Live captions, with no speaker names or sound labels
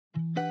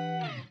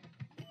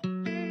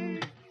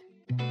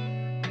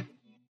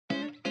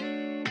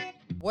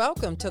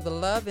Welcome to the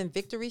Love and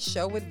Victory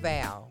Show with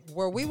Val,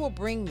 where we will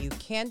bring you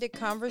candid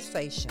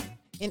conversation.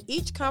 In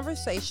each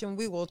conversation,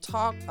 we will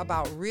talk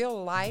about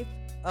real life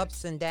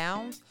ups and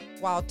downs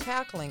while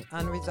tackling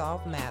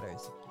unresolved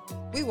matters.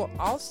 We will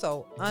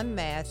also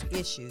unmask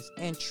issues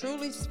and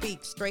truly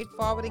speak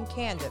straightforward and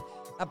candid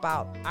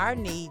about our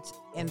needs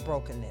and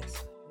brokenness,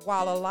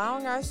 while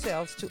allowing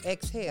ourselves to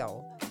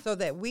exhale so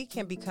that we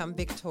can become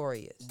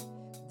victorious.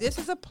 This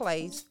is a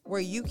place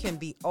where you can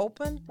be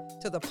open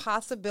to the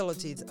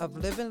possibilities of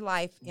living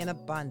life in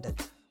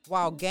abundance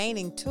while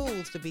gaining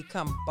tools to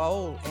become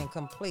bold and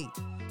complete.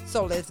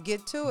 So let's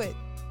get to it.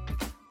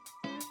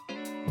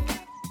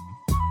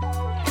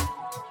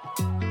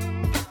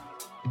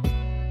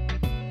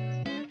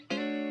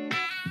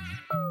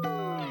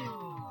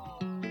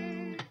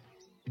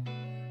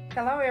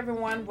 Hello,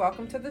 everyone.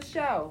 Welcome to the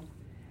show.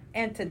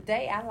 And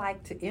today I'd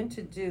like to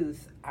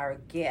introduce our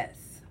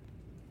guests.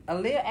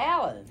 Alyia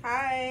Allen.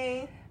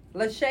 Hi.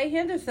 Lashea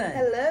Henderson.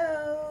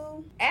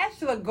 Hello.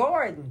 Ashlyn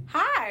Gorden.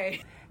 Hi.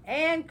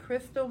 And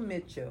Crystal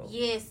Mitchell.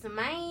 Yes,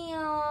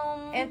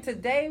 ma'am. And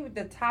today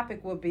the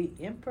topic will be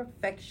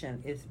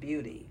Imperfection Is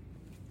Beauty.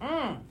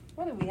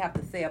 What do we have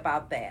to say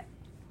about that?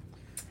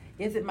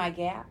 Is it my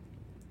gap?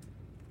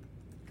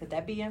 Could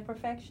that be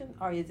imperfection?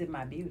 Or is it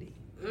my beauty?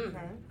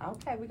 Mm-hmm.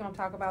 Okay, we're going to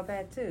talk about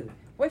that too.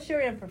 What's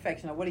your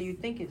imperfection, or what do you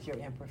think is your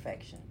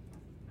imperfection?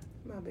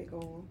 My big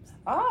arms.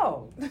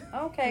 Oh,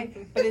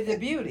 okay. But is it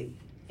beauty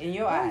in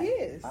your eyes?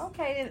 Yes.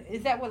 Okay,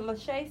 is that what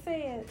Lashea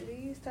said?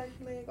 These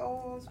turkey leg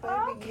arms, baby.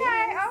 Okay,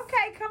 yes.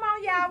 okay. Come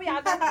on, y'all.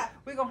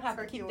 We're going to have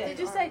to keep that. Did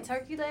you say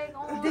turkey leg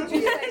on? Did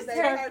you Yes, say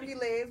they turkey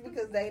legs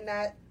because they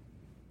not.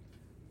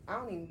 I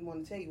don't even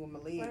want to tell you what my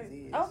legs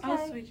is. Okay.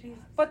 Oh, sweet Jesus.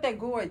 But they're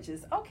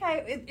gorgeous.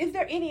 Okay. Is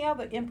there any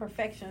other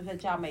imperfections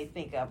that y'all may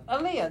think of?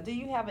 Aaliyah, do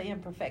you have an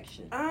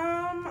imperfection?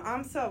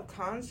 I'm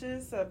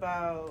self-conscious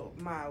about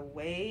my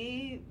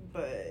weight,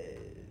 but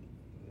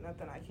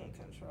nothing I can't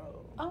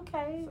control.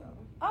 Okay. So.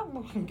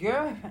 Oh,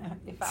 girl,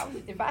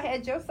 if I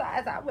had your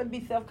size, I wouldn't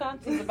be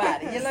self-conscious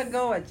about it. You look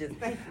gorgeous.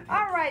 Thank you.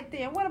 All right,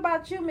 then. What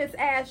about you, Miss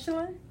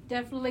Ashlyn?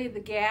 Definitely the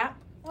gap.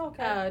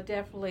 Okay.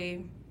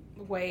 Definitely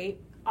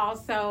weight.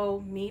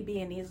 Also, me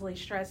being easily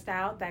stressed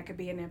out, that could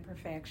be an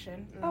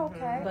imperfection.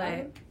 Okay.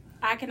 But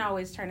I can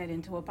always turn it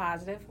into a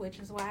positive, which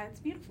is why it's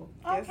beautiful.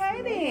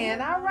 Okay,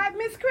 then. All right,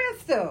 Miss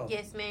Crystal.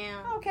 Yes,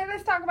 ma'am. Okay,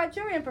 let's talk about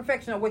your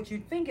imperfection, or what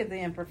you think is the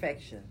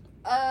imperfection.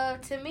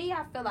 To me,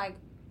 I feel like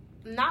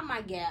not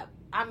my gap.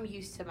 I'm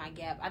used to my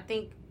gap. I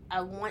think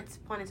once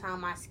upon a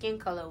time, my skin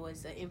color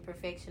was an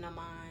imperfection of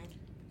mine.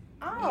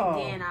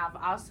 Oh. And then I've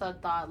also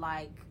thought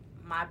like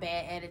my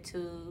bad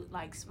attitude,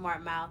 like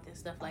smart mouth and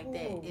stuff like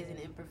that, is an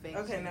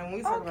imperfection. Okay, now when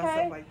we talk about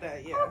stuff like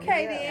that, yeah.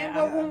 Okay, yeah. then.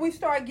 Well, when we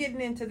start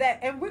getting into that,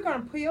 and we're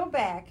going to peel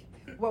back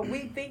what we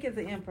think is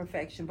an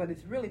imperfection, but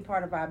it's really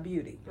part of our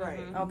beauty. Right.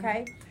 Mm-hmm.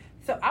 Okay?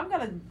 So I'm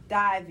going to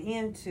dive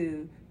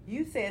into,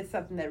 you said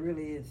something that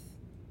really is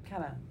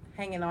kind of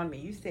hanging on me.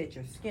 You said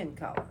your skin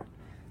color.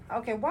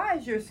 Okay, why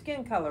is your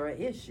skin color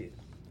an issue?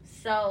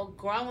 So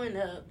growing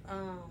up,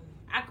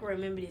 I can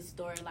remember this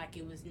story like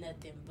it was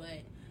nothing, but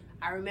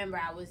I remember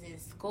I was in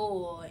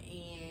school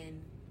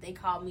and they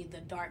called me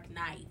the Dark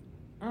Knight.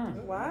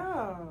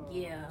 Wow.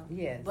 Yeah.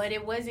 Yes. But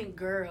it wasn't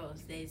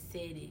girls that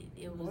said it.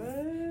 It was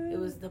What? it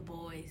was the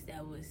boys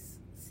that was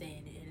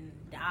saying it. And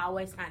I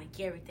always kind of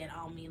carried that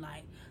on me.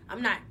 Like,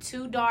 I'm not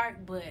too dark,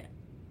 but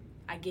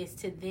I guess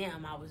to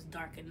them I was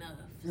dark enough.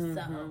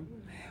 So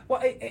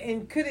Well,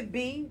 and could it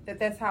be that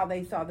that's how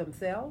they saw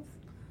themselves?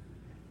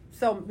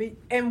 So,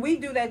 and we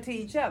do that to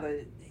each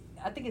other.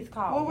 I think it's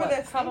called What were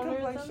that skin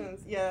colorism?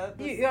 complexions? Yeah.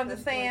 You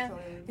understand?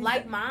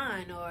 like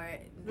mine, or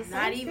The same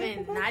not skin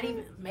even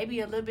complexion? maybe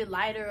a little bit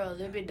lighter or a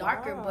little bit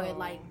darker, Wow. but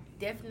like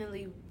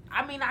definitely.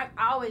 I mean, I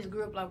always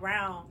grew up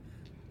around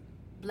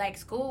black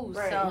schools,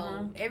 Right.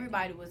 so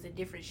everybody was a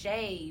different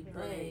shade.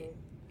 But Right.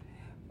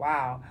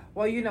 Wow.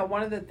 Well, you know,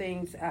 one of the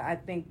things I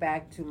think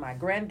back to my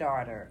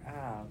granddaughter,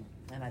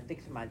 and I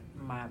think to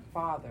my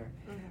father,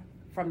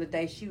 from the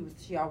day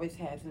she always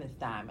has Miss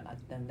Diamond.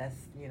 And that's,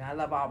 you know, I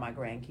love all my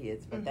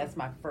grandkids, but that's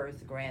my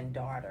first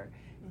granddaughter.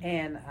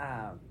 And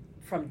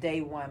from day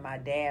one, my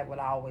dad would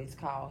always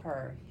call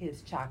her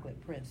his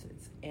chocolate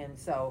princess. And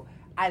so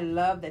I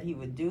love that he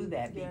would do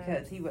that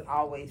because he would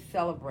always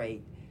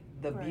celebrate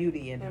the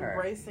beauty in her.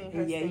 Embracing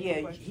her Yeah. He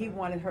complexion.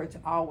 wanted her to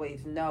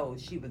always know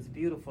she was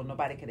beautiful.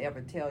 Nobody could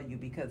ever tell you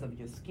because of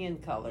your skin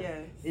color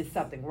Yes. is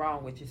something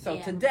wrong with you. So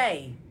Yeah.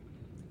 today,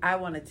 I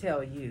want to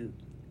tell you,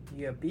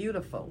 you're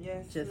beautiful,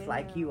 Yes, just ma'am.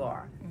 like you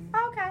are.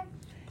 Okay.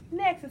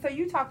 Next, so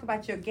you talked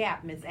about your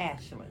gap, Miss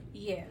Ashlyn.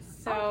 Yes.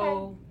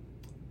 So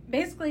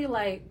basically,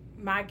 like,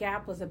 my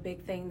gap was a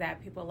big thing that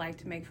people like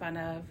to make fun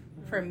of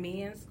for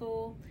me in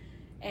school.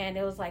 And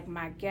it was like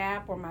my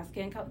gap or my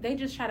skin color. They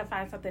just try to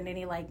find something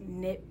any like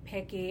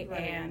nitpicky.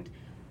 Right. And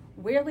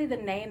weirdly, the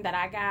name that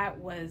I got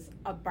was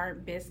a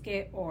burnt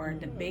biscuit or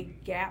the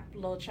big gap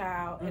little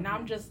child. And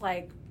I'm just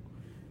like,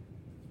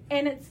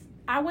 and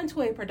I went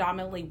to a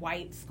predominantly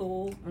white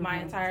school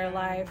my entire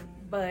life,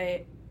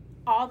 but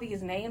all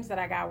these names that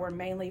I got were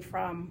mainly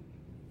from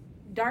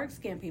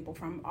dark-skinned people,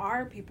 from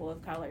our people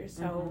of color.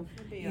 So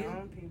Be your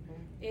own people.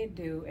 It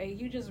do. And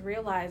you just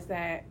realize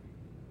that,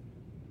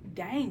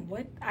 dang,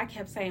 what I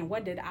kept saying,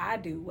 what did I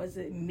do? Was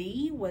it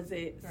me? Was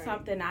it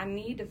something I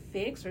need to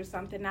fix or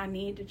something I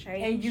need to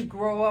change? And you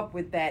grow up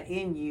with that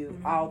in you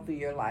all through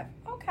your life.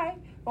 Okay.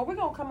 Well, we're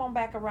going to come on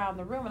back around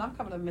the room, and I'm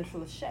coming to Miss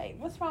Lashea.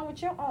 What's wrong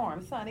with your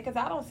arms, honey? Because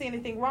I don't see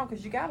anything wrong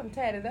because you got them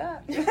tatted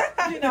up. They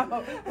tatted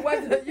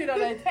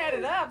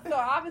up. So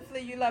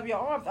obviously you love your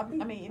arms. I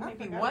mean, it may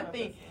be one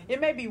thing.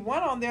 It may be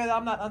one on there that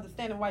I'm not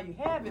understanding why you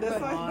have it.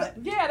 But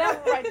yeah,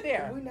 that one right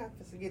there. We're not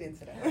supposed to get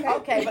into that.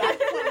 Okay, but I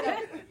just want to know.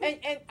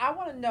 And I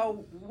want to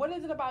know, what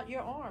is it about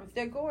your arms?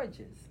 They're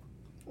gorgeous.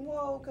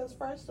 Well, because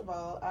first of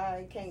all,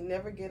 I can't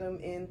never get them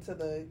into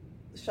the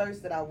shirts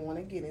that I want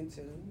to get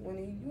into. When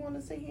you want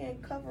to sit here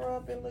and cover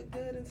up and look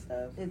good and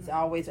stuff, it's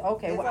always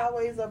okay. It's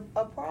always a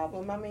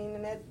problem. I mean,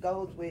 and that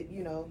goes with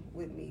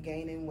with me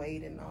gaining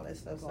weight and all that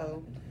stuff.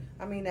 So,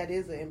 I mean, that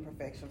is an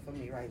imperfection for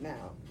me right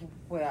now.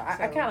 Well,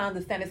 I kind of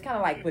understand. It's kind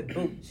of like with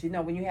boots.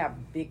 When you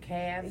have big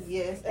calves.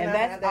 Yes, and I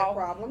have that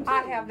problem too.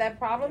 I have that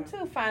problem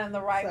too, finding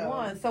the right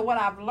one. So what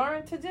I've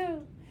learned to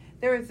do,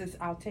 there is this.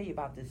 I'll tell you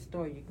about this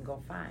store you can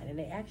go find, and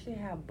they actually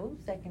have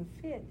boots that can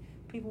fit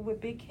people with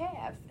big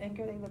calves, and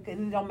girl, they look,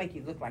 and it don't make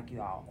you look like you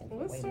all.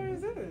 What store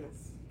is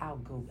this? I'll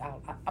go.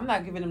 I'm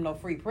not giving them no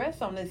free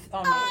press on this.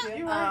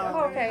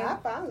 Okay. I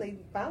finally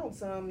found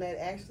some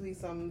that actually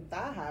some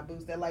thigh high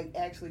boots that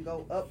actually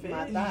go up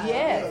my thigh.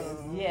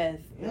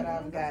 Yes. That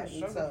I've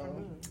gotten.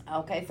 So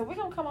okay, so we're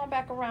gonna come on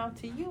back around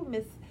to you,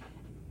 Miss.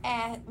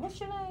 What's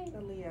your name?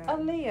 Aleia. I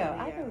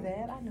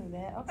knew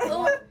that.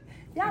 Okay.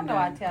 Y'all know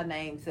I tell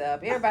names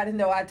up. Everybody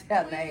know I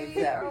tell names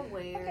up.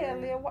 Okay,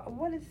 Alyia,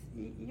 what is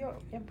your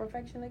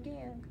imperfection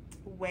again?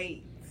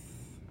 Weight.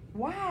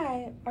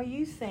 Why are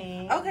you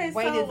saying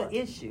weight is an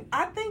issue?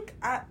 I think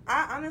I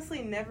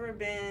honestly never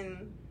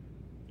been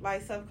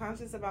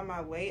self-conscious about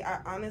my weight.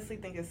 I honestly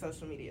think it's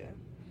social media.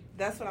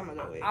 That's what I'm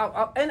gonna go with.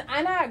 And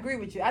I agree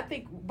with you. I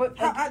think, but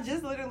I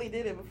just literally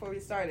did it before we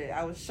started.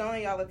 I was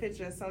showing y'all a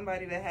picture of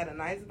somebody that had a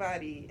nice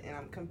body, and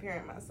I'm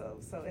comparing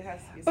myself. So it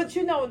has to be. But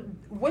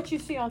what you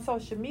see on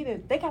social media,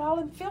 they got all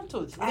them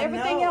filters and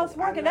everything else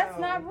working. That's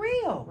not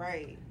real,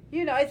 right?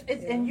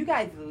 It's and you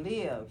guys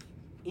live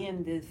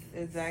in this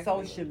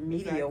social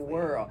media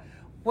world.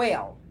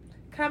 Well,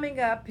 coming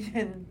up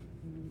in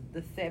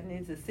the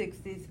 70s, the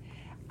 60s,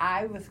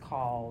 I was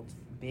called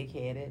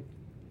big-headed,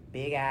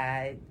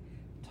 big-eyed,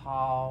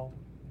 tall,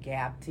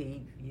 gap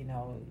teeth,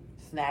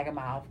 snag a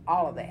mouth,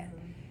 all of that.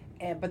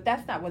 But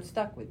that's not what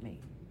stuck with me.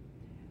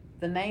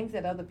 The names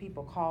that other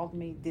people called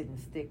me didn't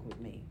stick with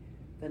me.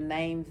 The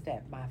names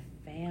that my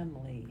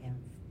family and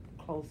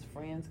close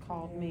friends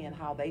called me and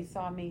how they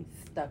saw me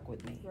stuck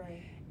with me.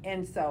 Right.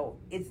 And so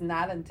it's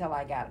not until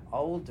I got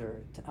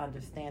older to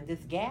understand this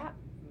gap,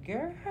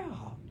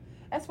 girl.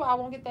 That's why I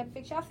won't get that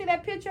picture. I see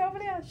that picture over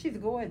there. She's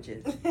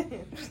gorgeous.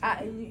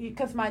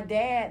 Because my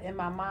dad and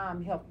my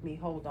mom helped me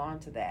hold on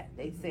to that.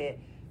 They said,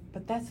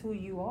 but that's who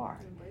you are.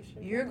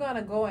 You're going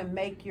to go and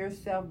make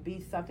yourself be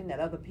something that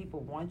other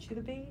people want you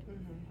to be,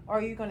 or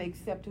are you going to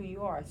accept who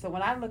you are? So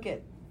when I look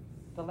at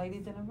the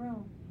ladies in the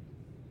room,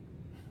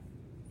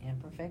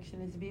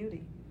 imperfection is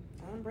beauty.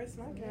 I embrace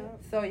my gap.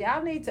 So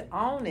y'all need to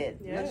own it.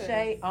 Yes.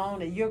 Lashea,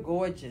 own it. You're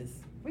gorgeous.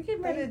 We're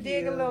getting ready to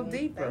dig a little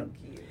deeper.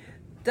 Thank you.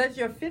 Does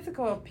your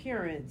physical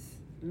appearance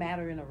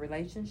matter in a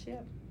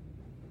relationship?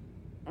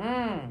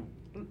 I'm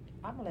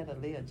going to let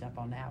Alyia jump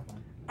on that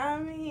one. I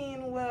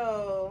mean,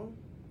 well...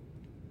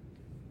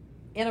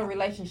 In a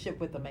relationship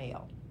with a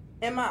male.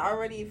 Am I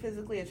already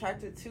physically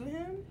attracted to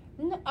him?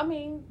 No, I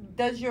mean,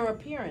 does your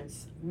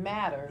appearance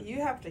matter?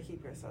 You have to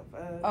keep yourself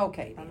up.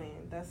 Okay. I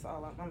mean, that's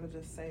all. I'm going to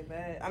just say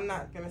that. I'm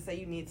not going to say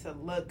you need to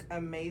look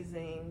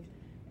amazing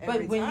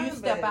every when time, you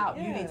step out,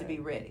 you need to be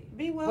ready.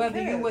 Be well Whether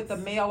kept. you're with a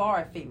male or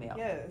a female.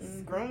 Yes.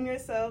 Groom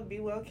yourself, be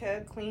well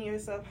kept, clean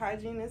yourself.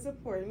 Hygiene is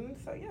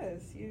important. So,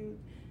 yes, you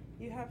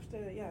have to,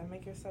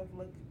 make yourself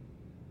look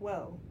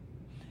well.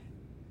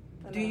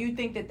 Do you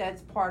think that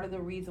that's part of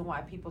the reason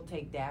why people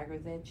take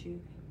daggers at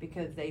you?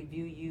 Because they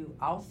view you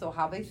also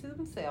how they see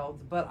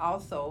themselves, but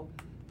also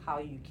how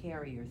you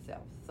carry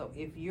yourself. So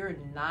if you're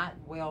not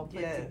well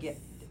put together,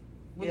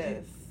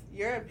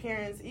 your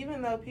appearance,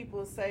 even though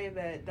people say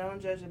that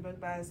don't judge a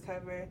book by its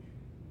cover,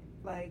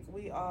 like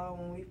we all,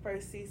 when we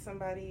first see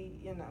somebody,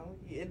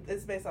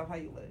 it's based off how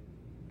you look.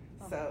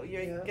 So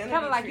you're gonna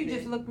kind of like treated. You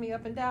just look me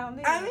up and down.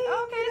 There. I mean,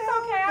 okay, it's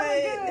okay.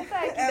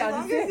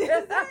 I'm good. Thank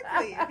you.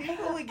 Exactly.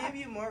 People would give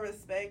you more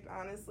respect,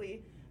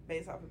 honestly,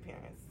 based off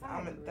appearance.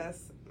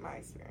 That's my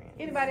experience.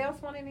 Anybody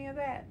else want any of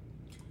that?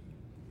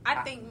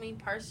 I think me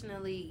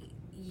personally,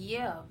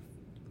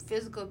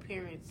 physical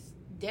appearance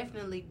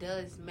definitely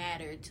does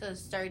matter to a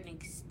certain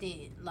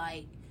extent.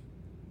 Like,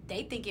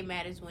 they think it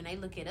matters when they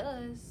look at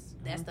us.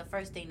 That's the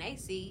first thing they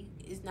see.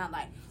 It's not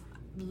like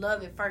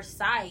love at first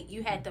sight.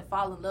 You had to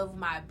fall in love with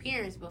my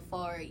appearance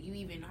before you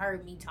even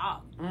heard me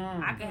talk.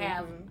 I could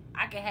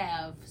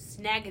have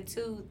snagging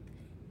tooth.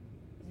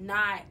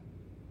 I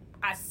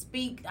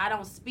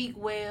don't speak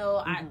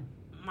well.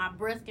 My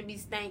breath can be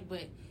stank,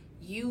 but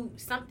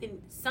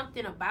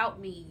something about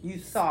me. You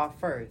saw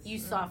first. You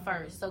saw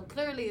first. So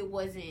clearly it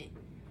wasn't.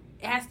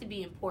 It has to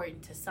be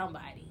important to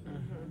somebody.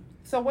 Mm-hmm.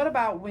 So what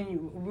about we're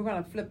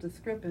going to flip the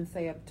script and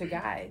say to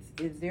guys,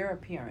 is their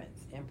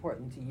appearance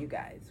important to you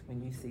guys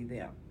when you see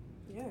them?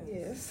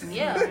 Yes.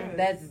 Yeah.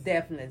 That's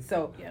definite.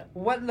 So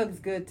what looks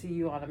good to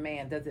you on a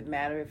man? Does it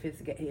matter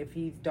if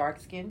he's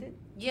dark-skinned?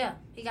 Yeah,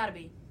 he got to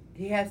be.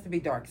 He has to be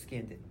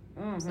dark-skinned.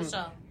 Mm-hmm. For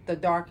sure. The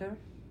darker?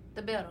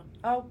 The better.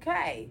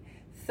 Okay.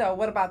 So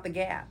what about the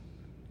gap?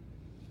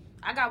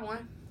 I got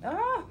one.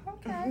 Oh,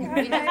 okay.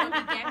 We just gonna be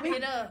gapping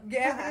it up.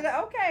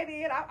 Okay,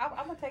 then.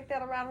 I'm going to take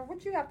that around.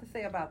 What you have to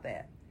say about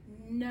that?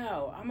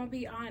 No, I'm going to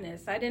be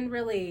honest. I didn't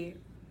really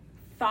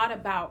thought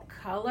about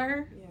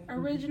color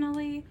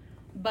originally,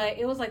 but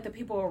it was like the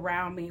people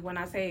around me. When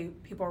I say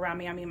people around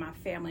me, I mean my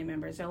family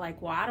members. They're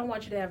like, well, I don't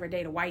want you to ever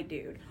date a white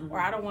dude, or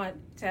I don't want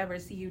to ever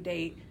see you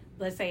date,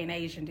 let's say, an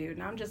Asian dude.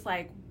 And I'm just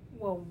like,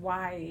 well,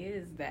 why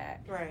is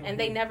that? Right. And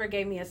they never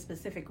gave me a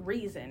specific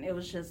reason. It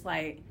was just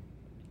like,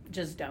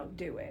 just don't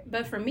do it.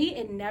 But for me,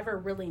 it never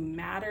really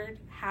mattered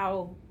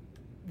how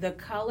the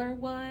color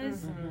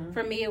was. Mm-hmm.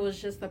 For me, it was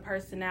just the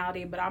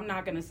personality. But I'm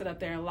not going to sit up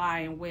there and lie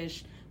and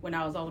wish when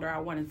I was older I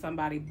wanted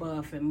somebody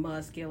buff and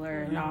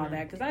muscular and all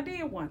that, because I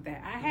did want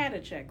that. I had a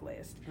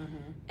checklist.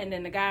 And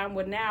then the guy I'm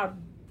with now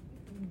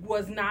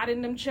was not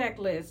in them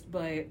checklists,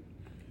 but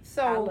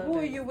so who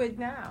are you with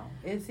now?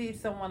 Is he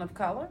someone of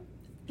color?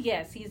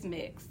 Yes, he's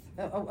mixed.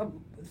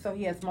 So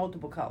he has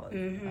multiple colors.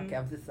 Okay, I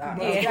was just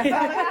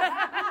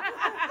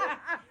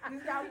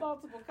He's got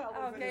multiple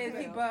colors. Okay, is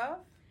he buff?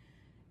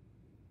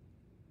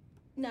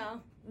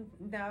 No.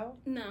 No?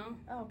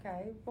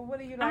 Okay. But what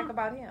do you like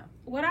about him?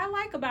 What I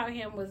like about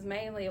him was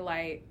mainly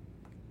like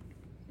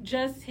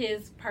just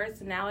his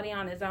personality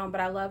on his own,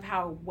 but I love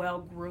how well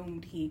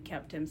groomed he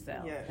kept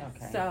himself. Yes.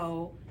 Okay.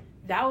 So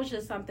that was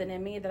just something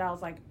in me that I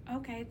was like,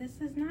 okay, this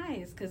is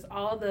nice. Because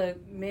all the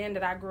men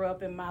that I grew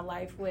up in my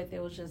life with,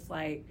 it was just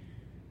like,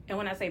 and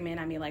when I say men,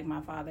 I mean like my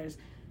fathers,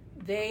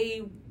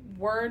 they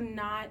were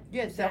not.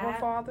 You had several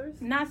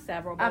fathers? Not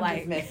several, but I'm like.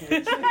 just messing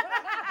with you.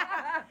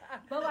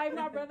 But like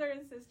my brother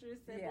and sisters,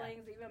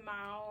 siblings, even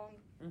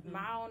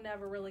my own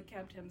never really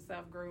kept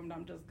himself groomed.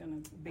 I'm just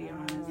gonna be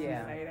honest and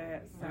say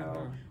that.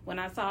 So when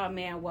I saw a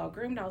man well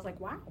groomed, I was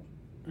like, wow,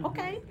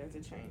 okay, There's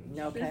a change.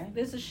 Okay,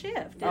 this is a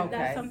shift, and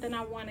that's something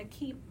I want to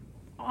keep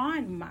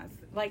on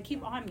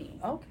keep on me.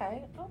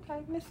 Okay,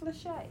 Miss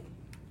Lashea.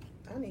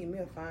 I need me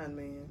a fine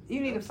man. You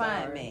need a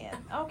fine man.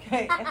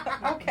 Okay,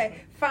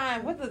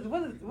 fine. What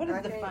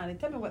is defining?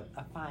 Tell me what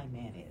a fine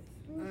man is.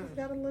 You just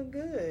gotta look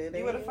good.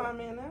 You with a fine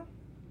man now?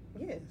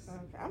 Yes.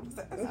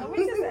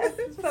 Okay.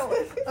 So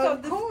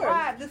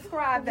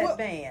describe that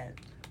man.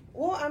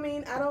 Well, I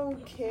mean, I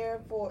don't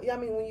care for. Yeah, I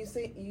mean, when you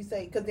say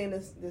because then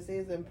this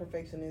is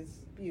Imperfection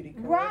Is Beauty,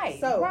 correct? Right.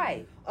 So,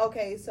 right.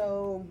 Okay,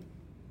 so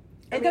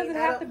it doesn't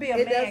have to be a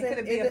man. Could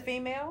it be a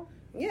female?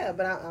 Yeah,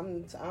 but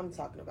I'm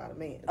talking about a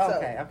man.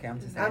 Okay, I'm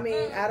just saying. I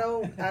mean,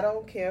 I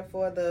don't care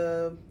for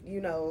the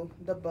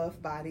the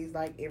buff bodies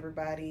like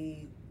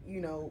everybody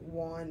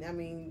want. I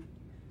mean,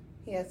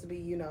 he has to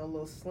be a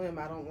little slim.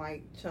 I don't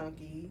like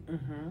chunky.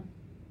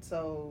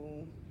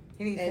 So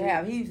he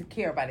needs to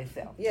care about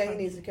himself. Yeah, he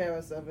needs to care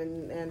about himself,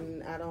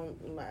 and I don't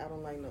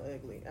like no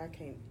ugly. I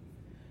can't.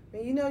 I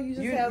mean, you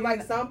just have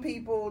like some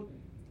people.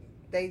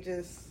 They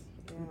just.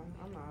 Yeah,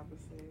 I'm the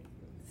opposite.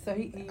 So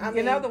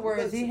in other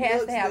words, he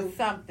has to have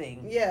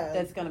something. Yeah.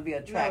 That's going to be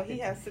attractive. No, he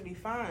has to be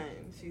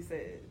fine. She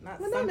said, not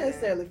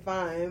necessarily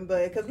fine,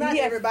 but because not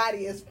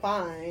everybody is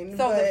fine.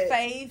 So but, the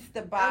face,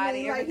 the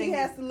body, everything. He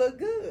has to look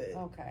good.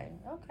 Okay.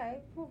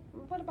 Well,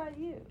 what about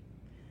you?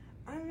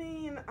 I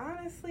mean,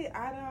 honestly,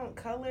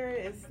 color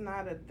is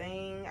not a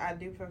thing. I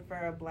do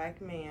prefer a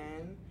black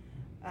man.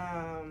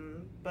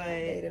 But I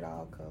dated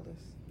all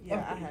colors.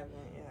 Yeah, I haven't.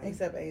 Yeah.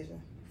 Except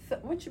Asian. So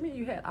what you mean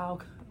you had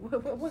all?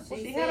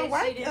 She had a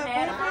white boyfriend.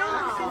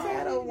 I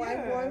had a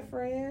white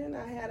boyfriend.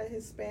 I had a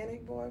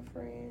Hispanic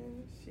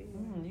boyfriend.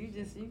 You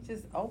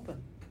just open.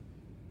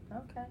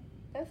 Okay,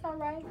 that's all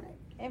right.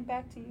 And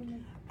back to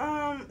you.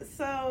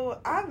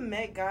 So I've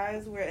met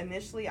guys where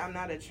initially I'm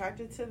not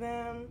attracted to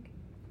them,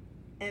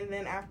 and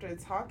then after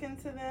talking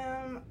to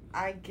them,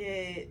 I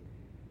get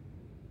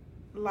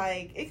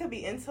like it could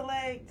be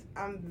intellect.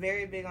 I'm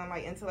very big on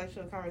like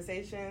intellectual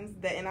conversations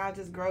and I'll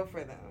just grow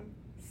for them.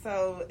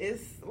 So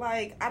it's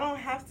like I don't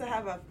have to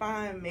have a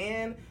fine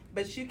man,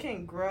 but you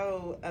can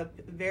grow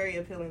very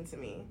appealing to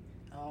me.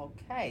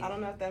 Okay. I don't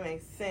know if that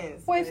makes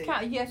sense. Well, it's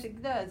yes,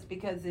 it does,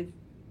 because if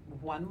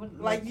one would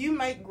like you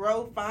might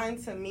grow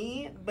fine to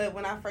me, but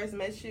when I first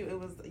met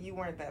you, you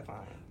weren't that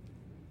fine.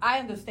 I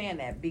understand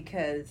that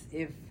because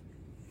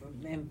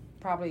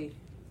probably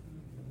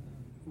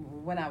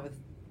when I was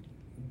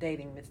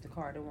dating Mr.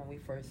 Carter when we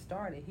first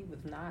started, he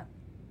was not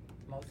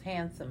the most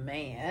handsome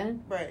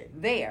man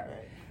there.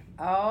 Right.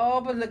 Oh,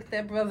 but look at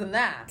that brother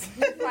now.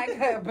 Just like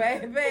her,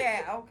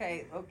 baby.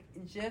 Okay.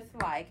 Just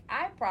like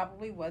I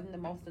probably wasn't the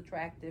most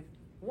attractive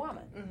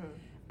woman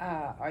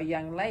or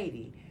young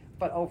lady.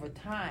 but over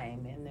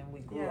time, and then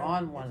we grew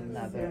on one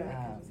another.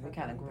 We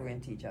kind of grew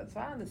into each other. So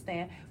I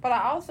understand. But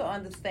I also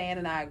understand,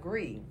 and I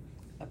agree,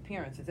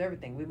 appearance is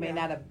everything. We may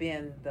not have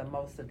been the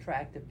most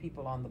attractive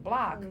people on the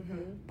block,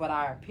 but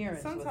our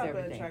appearance was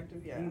everything.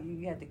 Attractive,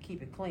 you had to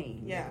keep it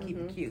clean. You had to keep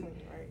it cute. Clean,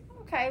 right.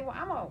 Okay,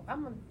 well,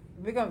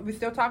 we're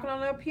still talking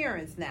on the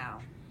appearance now.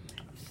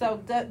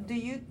 So do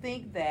you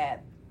think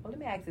that, well,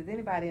 let me ask, has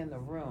anybody in the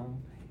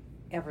room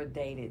ever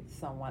dated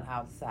someone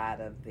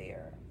outside of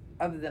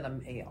other than a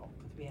male?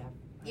 Because we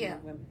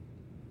have women.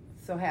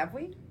 So have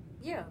we?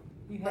 Yeah.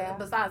 You have?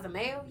 Besides a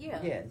male, yeah.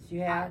 Yes,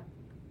 you have.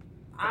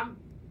 I'm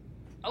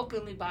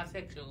openly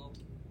bisexual.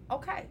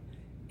 Okay.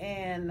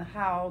 And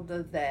how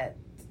does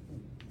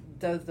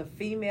the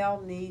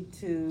female need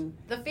to?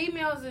 The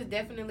females is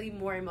definitely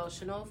more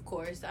emotional, of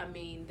course. I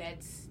mean,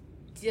 that's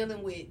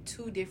dealing with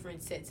two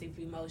different sets of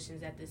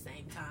emotions at the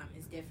same time.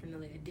 It's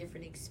definitely a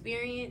different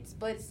experience,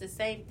 but it's the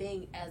same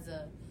thing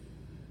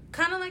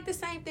kind of like the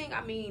same thing.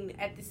 I mean,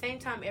 at the same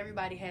time,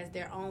 everybody has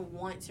their own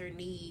wants or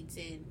needs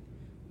and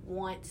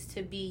wants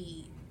to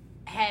be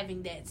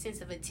having that sense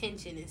of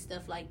attention and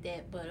stuff like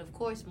that. But of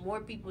course, more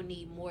people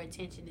need more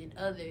attention than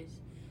others,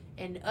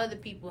 and other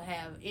people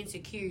have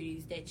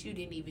insecurities that you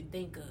didn't even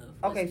think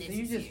of. Okay, so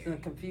you just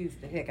confused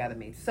the heck out of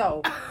me.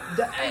 So,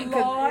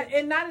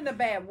 and not in a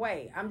bad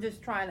way. I'm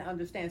just trying to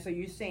understand. So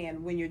you're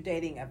saying when you're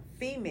dating a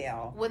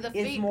female,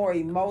 it's more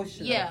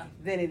emotional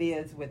than it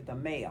is with the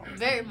male.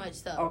 Very much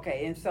so.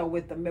 Okay, and so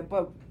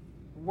but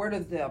where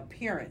does the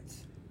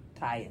appearance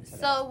tie into that?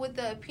 So with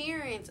the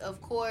appearance,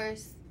 of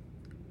course,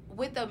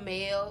 with a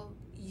male,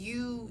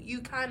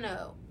 you kind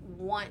of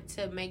want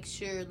to make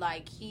sure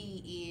like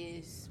he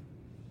is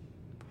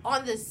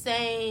on the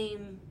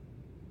same.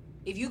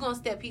 If you gonna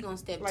step, he gonna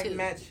step like too.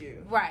 Match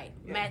you, right?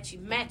 Yeah.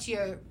 Match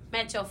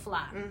your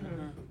fly.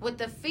 With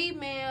the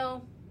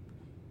female,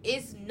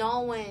 it's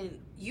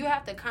knowing you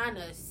have to kind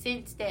of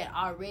sense that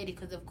already,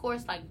 because of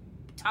course, like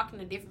talking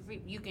to different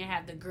people, you can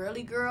have the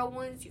girly girl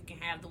ones, you can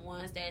have the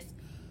ones that's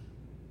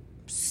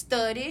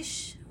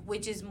studdish,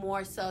 which is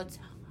more so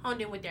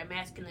honed in with their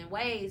masculine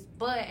ways,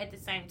 but at the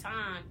same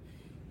time,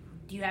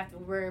 you have to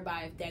worry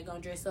about if they're gonna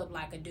dress up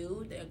like a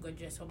dude, they're gonna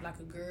dress up like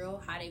a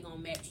girl, how they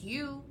gonna match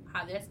you,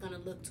 how that's gonna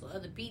look to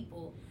other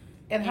people.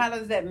 And how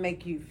does that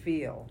make you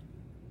feel?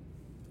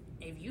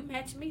 If you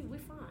match me, we're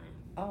fine.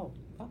 Oh,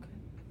 okay.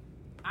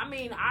 I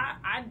mean,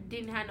 I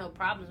didn't have no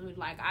problems with,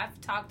 like,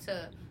 I've talked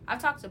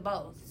to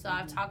both. So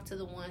I've talked to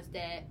the ones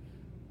that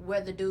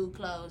wear the dude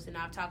clothes, and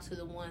I've talked to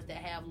the ones that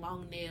have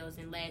long nails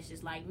and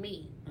lashes like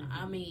me.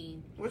 I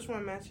mean, which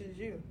one matches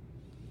you?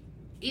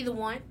 Either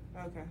one.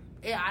 Okay.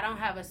 Yeah, I don't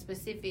have a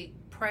specific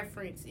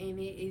preference in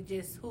it. It's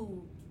just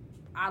who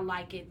I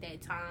like at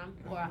that time,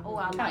 or who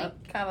I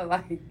like. Kind of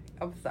like,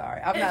 I'm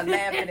sorry, I'm not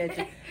laughing at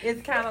you.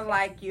 It's kind of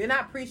like you, and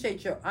I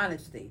appreciate your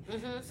honesty.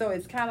 So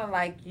it's kind of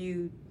like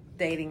you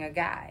dating a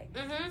guy.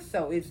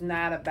 So it's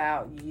not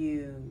about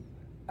you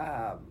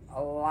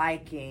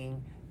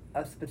liking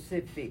a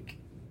specific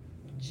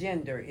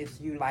gender. It's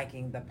you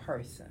liking the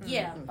person.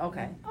 Yeah.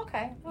 Okay.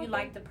 You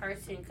like the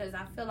person, because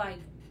I feel like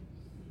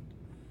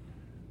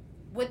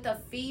with the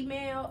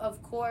female,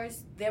 of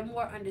course, they're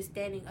more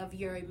understanding of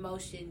your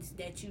emotions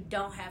that you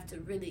don't have to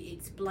really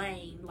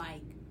explain.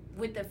 Like,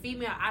 with the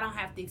female, I don't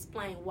have to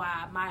explain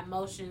why my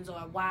emotions or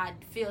why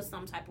I feel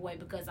some type of way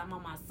because I'm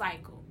on my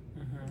cycle.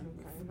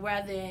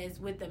 Whereas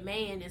with the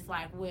man, it's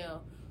like,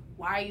 well,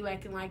 why are you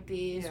acting like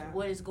this? Yeah.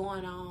 What is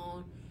going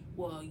on?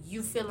 Well,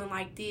 you feeling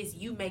like this,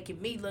 you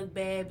making me look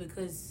bad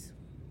because...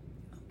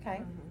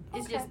 Okay.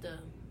 It's just a...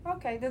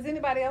 Okay. Does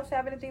anybody else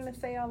have anything to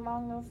say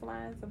along those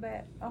lines of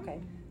that? Okay.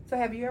 So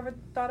have you ever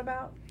thought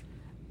about?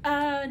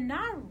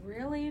 Not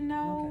really,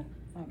 no.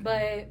 Okay.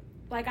 But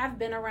like I've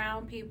been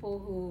around people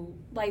who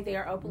like they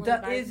are openly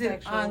bisexual. Is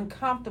it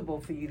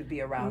uncomfortable for you to be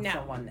around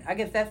someone? I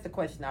guess that's the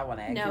question I want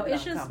to ask. No,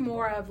 it's just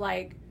more of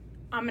like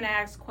I'm gonna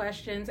ask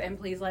questions and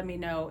please let me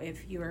know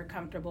if you are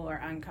comfortable or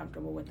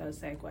uncomfortable with those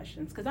same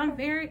questions, because I'm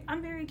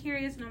very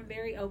curious and I'm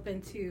very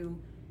open to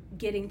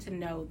getting to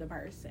know the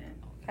person.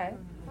 Okay.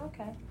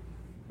 Okay.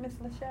 Miss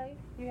Lashea,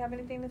 you have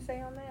anything to say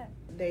on that?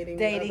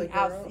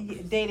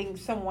 Dating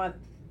someone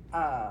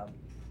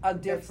a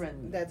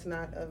different that's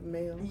not a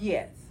male.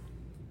 Yes,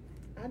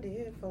 I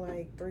did for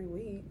like 3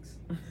 weeks.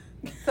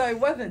 So it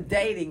wasn't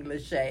dating,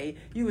 Lashea.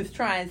 You was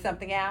trying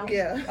something out.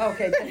 Yeah.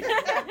 Okay.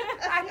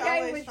 I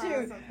came with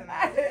you.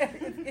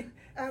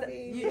 I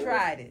mean, you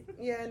tried it.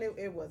 Yeah, and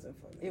it wasn't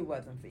for me. It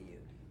wasn't for you.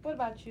 What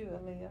about you,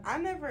 Alyia? I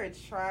never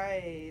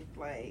tried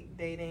like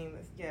dating.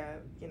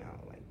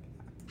 Like.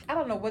 I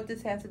don't know what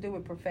this has to do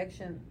with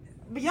perfection.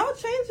 But y'all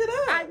changed it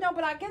up. I know,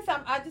 but I guess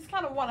I just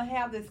kind of want to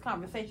have this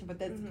conversation. But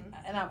that's,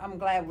 and I'm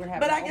glad we're having.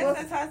 But I guess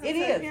that ties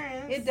into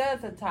appearance. It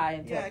does tie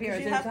into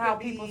appearance, into how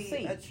people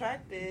see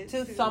attracted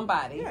to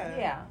somebody.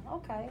 Yeah.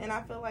 Okay. And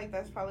I feel like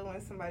that's probably when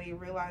somebody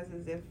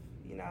realizes if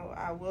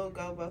I will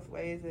go both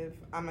ways if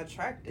I'm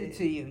attracted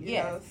to you.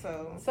 Yes.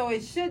 So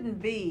it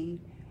shouldn't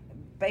be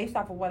based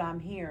off of what I'm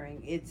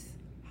hearing. It's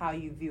how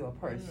you view a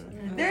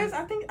person. There's,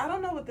 I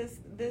don't know what this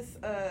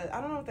I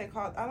don't know what they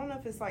call it. I don't know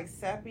if it's like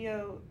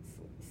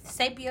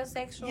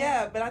sapiosexual.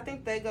 Yeah, but I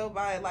think they go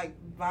by like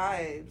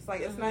vibes.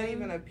 Like it's not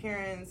even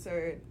appearance,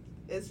 or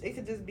it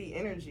could just be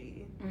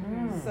energy.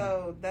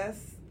 So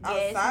that's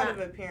outside of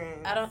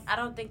appearance. I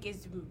don't think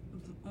it's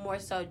more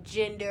so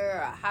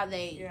gender or how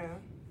they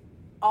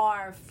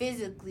are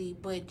physically,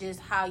 but just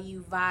how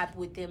you vibe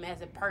with them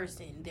as a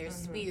person, their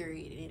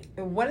spirit.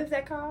 And what is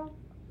that called?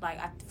 Like,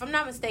 if I'm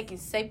not mistaken,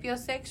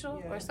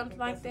 sapiosexual or something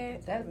like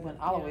that. That went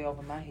all the way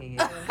over my head.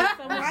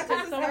 I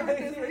just discovered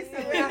this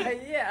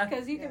recently. Yeah.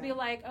 Because you could be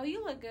like, oh,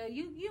 you look good.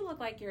 You look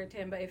like you're a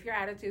 10, but if your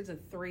attitude's a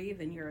 3,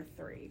 then you're a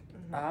 3.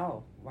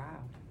 Oh, wow.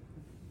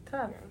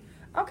 Tough.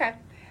 Okay.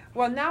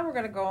 Well, now we're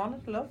going to go on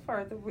a little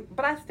further,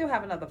 but I still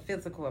have another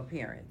physical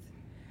appearance.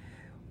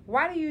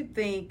 Why do you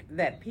think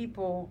that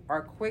people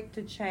are quick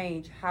to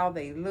change how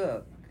they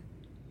look?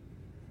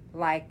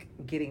 Like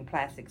getting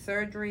plastic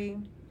surgery,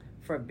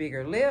 for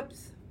bigger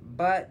lips,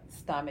 butt,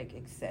 stomach,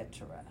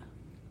 etc.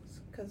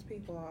 Because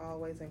people are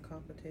always in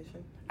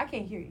competition. I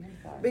can't hear you. I'm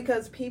sorry.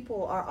 Because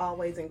people are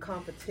always in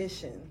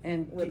competition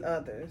with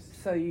others.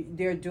 So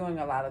they're doing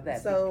a lot of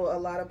that. So a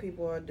lot of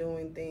people are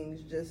doing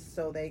things just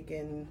so they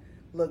can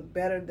look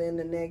better than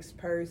the next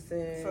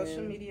person.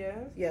 Social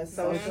media. Yeah,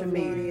 social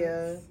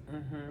media.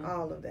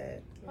 All of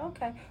that.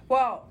 Okay.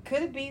 Well,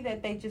 could it be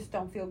that they just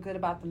don't feel good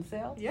about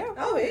themselves? Yeah.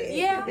 Oh, it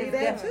could be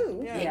that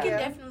too. Yeah. It can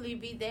definitely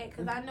be that,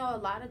 because I know a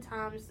lot of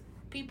times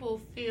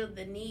people feel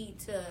the need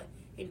to,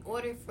 in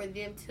order for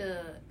them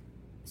to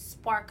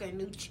spark a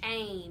new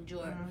change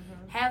or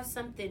have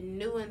something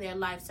new in their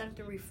life,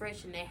 something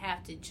refreshing, they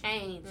have to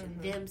change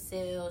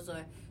themselves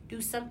or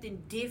do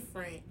something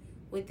different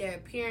with their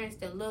appearance,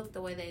 their look,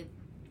 the way they,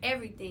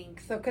 everything.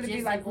 So could it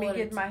be like me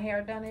getting my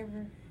hair done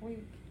every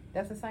week?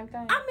 That's the same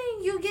thing? I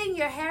mean, you getting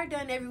your hair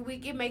done every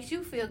week, it makes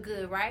you feel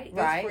good, right?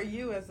 That's for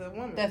you as a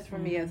woman. That's for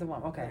me as a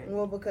woman. Okay.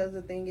 Well, because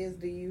the thing is,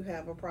 do you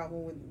have a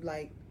problem with,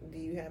 like, do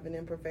you have an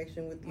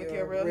imperfection with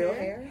your real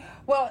hair?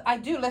 Well, I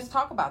do. Let's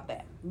talk about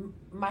that.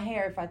 My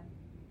hair,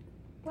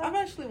 I've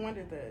actually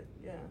wondered that,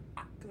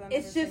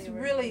 it's just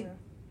really,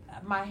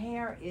 my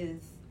hair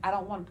is, I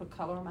don't want to put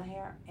color in my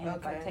hair. And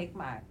if I take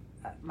my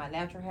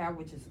natural hair,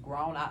 which is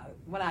grown out,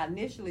 when I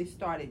initially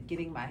started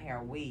getting my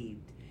hair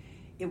weaved,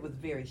 it was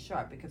very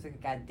sharp because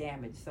it got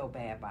damaged so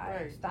bad by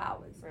a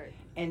stylist.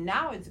 And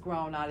now it's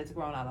grown out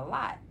a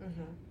lot.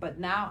 But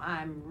now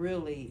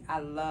I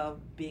love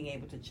being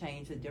able to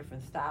change the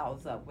different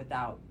styles up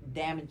without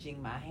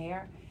damaging my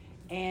hair.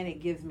 And it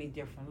gives me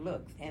different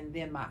looks. And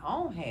then my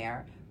own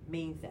hair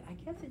means that, I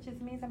guess it just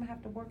means I'm going to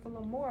have to work a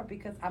little more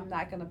because I'm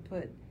not going to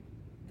put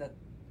the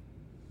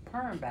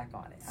perm back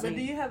on it. So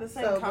do you have the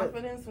same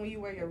confidence when you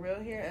wear your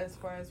real hair as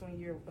far as when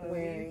you're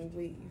wearing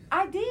weave?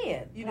 I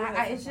did.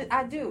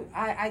 I do.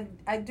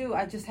 I do.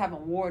 I just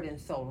haven't worn it in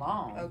so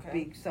long.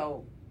 Okay.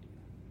 So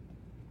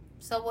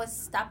what's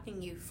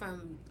stopping you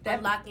from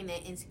unlocking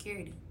that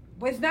insecurity?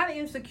 Well, it's not an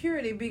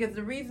insecurity because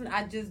the reason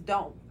I just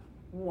don't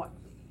want,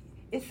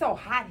 it's so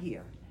hot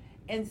here.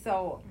 And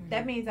so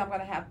that means I'm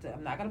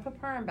not going to put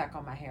perm back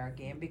on my hair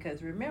again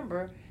because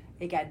remember,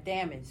 it got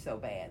damaged so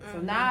bad.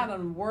 So now I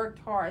done worked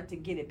hard to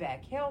get it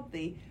back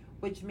healthy,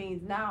 which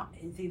means now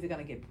it's either going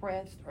to get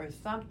pressed or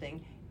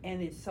something.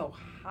 And it's so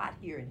hot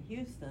here in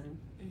Houston,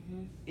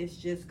 it's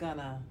just going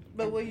to...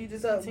 But will you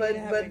just continue to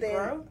have it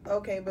grow?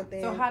 Okay, but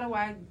then... So how do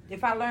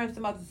if I learn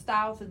some other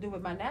styles to do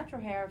with my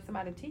natural hair, if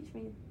somebody teach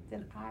me,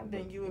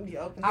 then you would be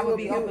open. I would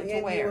be open to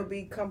wear. You would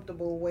be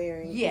comfortable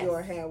wearing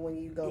your hair when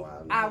you go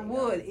out. I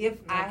would if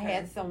I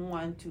had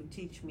someone to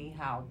teach me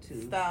how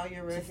to style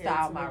your real hair,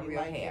 style my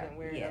real hair.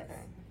 Yes.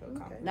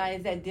 Okay. Now,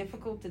 is that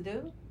difficult to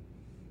do?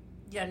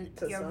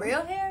 Your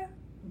real hair?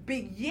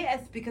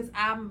 Yes, because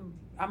I'm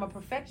a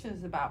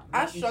perfectionist about.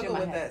 I struggle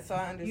with that, so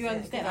I understand. You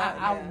understand?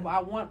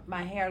 I want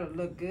my hair to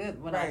look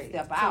good when I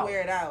step out. To wear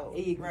it out.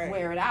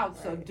 Wear it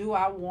out. So, do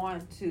I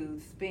want to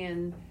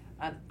spend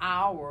an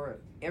hour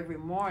every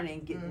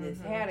morning getting this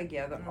hair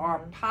together,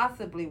 or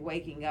possibly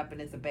waking up and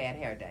it's a bad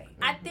hair day?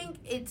 I think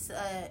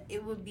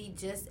it would be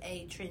just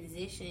a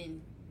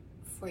transition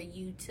for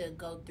you to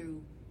go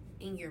through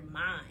in your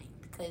mind,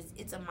 because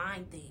it's a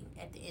mind thing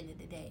at the end of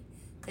the day.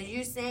 Because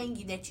you're saying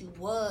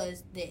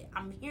that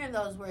I'm hearing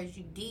those words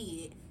you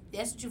did.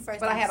 That's what you first.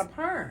 But I had a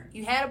perm.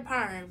 You had a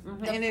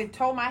perm, and it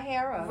tore my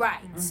hair up.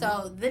 Right.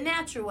 So the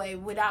natural way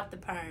without the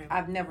perm.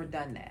 I've never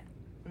done that.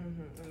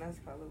 And that's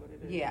probably what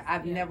it is. Yeah,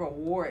 I've never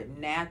wore it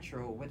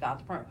natural without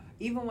the perm.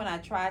 Even when I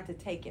tried to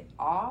take it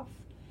off,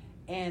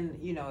 and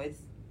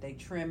they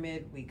trim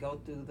it, we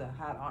go through the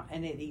hot arm,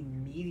 and it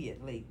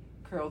immediately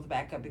curls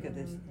back up because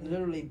it's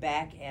literally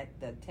back at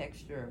the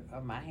texture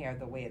of my hair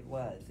the way it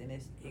was, and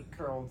it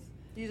curls.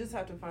 You just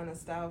have to find a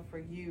style for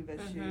you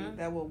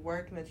that will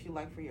work and that you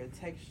like for your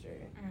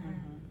texture.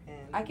 And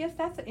I guess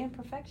that's an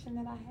imperfection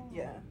that I have.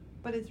 Yeah.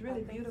 But it's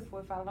really beautiful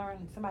if I learn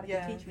and somebody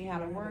can teach me how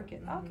to work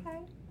it. Okay.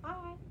 All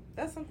right.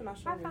 That's something I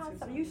struggle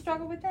with too. You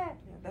struggle with that?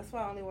 Yeah. That's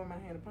why I only wear my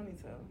hair in a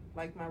ponytail,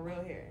 like my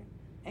real hair.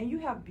 And you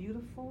have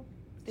beautiful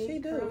thick, She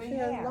do. curly She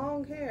hair. has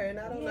long hair, and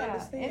I don't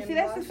understand. And see,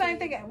 that's why the same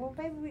she- thing. Well,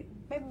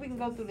 maybe we can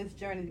go through this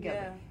journey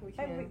together. Yeah, we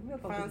can Maybe we'll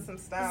go find through- some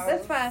styles.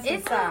 Let's find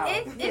some styles.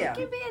 It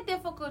can be a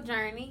difficult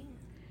journey.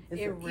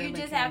 Really You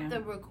just can. have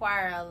to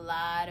require a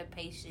lot of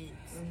patience.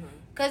 Mm-hmm.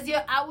 Cause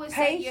I would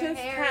say your Patience,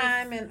 hair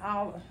time, and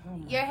all.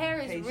 your hair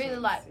is really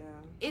Patience, like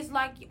yeah. it's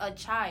like a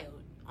child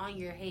on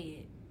your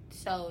head.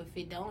 So if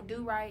it don't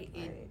do right,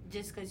 Right. it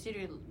just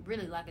consider it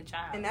really like a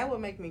child. And that would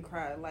make me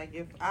cry. Like,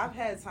 if I've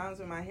had times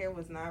when my hair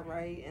was not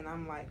right and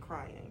I'm like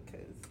crying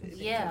because it's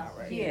not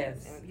right.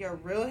 Yes. And your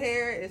real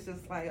hair is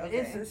just like,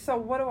 okay. So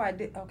what do I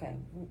do? Okay,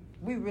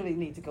 we really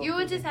need to go. You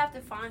would through just this. have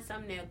to find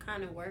something that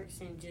kind of works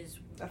and just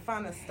I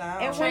find a style.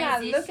 And when I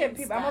look at transition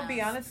people, I'm gonna be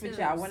styles, honest with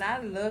too. y'all. When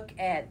I look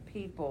at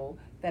people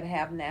that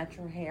have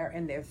natural hair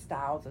and their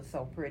styles are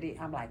so pretty,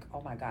 I'm like, oh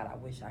my God, I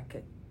wish I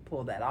could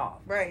pull that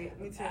off. Right,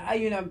 me too.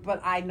 You know, but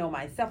I know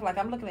myself. Like,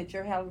 I'm looking at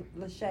your hair,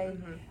 Lashea.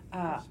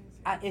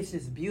 Mm-hmm. It's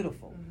just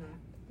beautiful.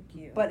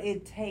 Mm-hmm. But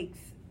it takes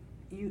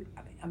you.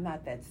 I mean, I'm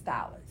not that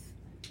stylist,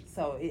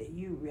 so if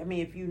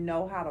you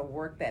know how to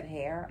work that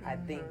hair, I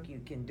think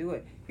you can do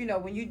it. You know,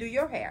 when you do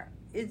your hair,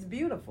 it's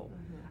beautiful.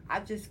 I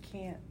just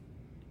can't.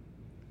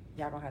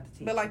 Y'all gonna have to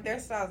teach. But like me. their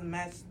styles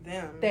match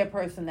them. Their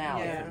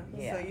personality.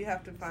 Yeah. So you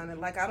have to find it.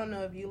 Like, I don't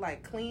know if you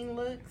like clean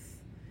looks,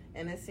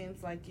 and it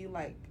seems like you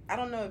like. I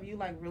don't know if you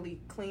like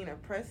really clean or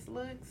pressed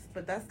looks,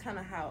 but that's kind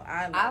of how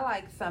I like. I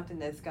like something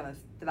that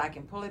I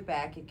can pull it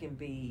back. It can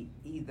be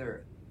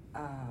either,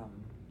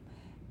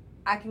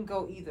 I can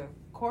go either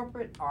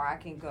corporate or I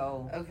can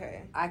go.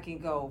 Okay. I can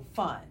go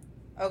fun.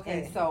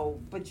 Okay. And so,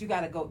 but you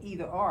got to go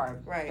either or.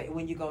 Right. But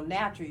when you go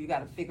natural, you got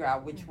to figure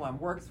out which one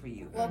works for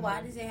you. Well,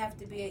 why does it have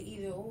to be an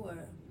either or?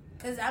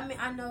 Because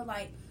I know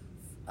like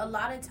a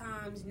lot of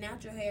times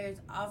natural hair is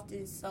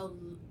often so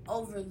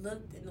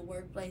overlooked in the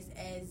workplace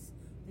as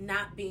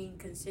not being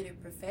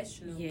considered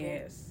professional.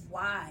 Yes. But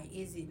why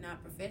is it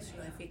not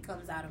professional if it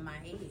comes out of my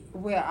head?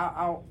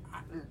 Well,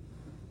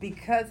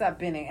 because I've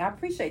been in, I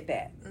appreciate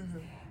that.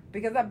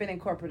 Because I've been in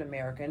corporate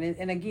America,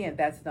 and again,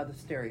 that's another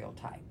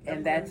stereotype,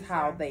 and that's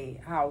how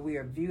we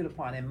are viewed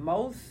upon. In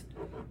most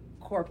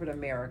corporate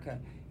America,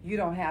 you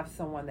don't have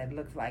someone that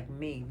looks like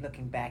me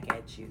looking back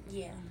at you.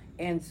 Yeah.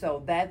 And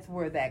so that's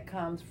where that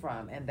comes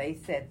from, and they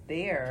set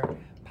their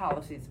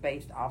policies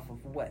based off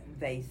of what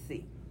they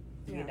see.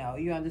 Yeah. You know,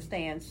 you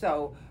understand?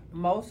 So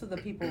most of the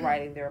people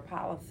writing their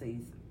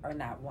policies are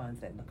not ones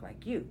that look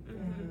like you,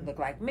 look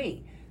like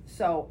me.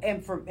 So,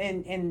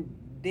 and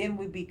then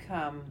we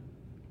become,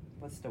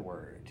 what's the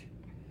word?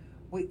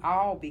 We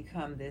all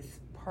become this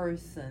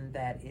person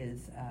that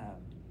is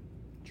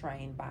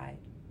trained by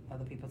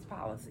other people's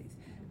policies.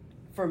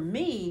 For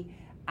me,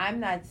 I'm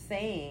not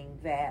saying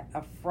that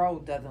a fro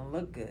doesn't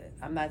look good.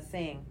 I'm not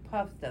saying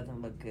puffs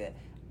doesn't look good.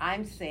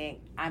 I'm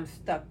saying I'm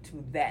stuck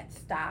to that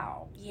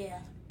style. Yeah.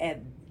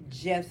 And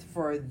just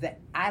for that,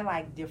 I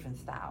like different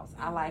styles.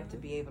 I like to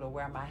be able to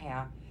wear my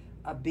hair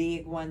a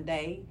big one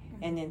day,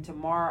 and then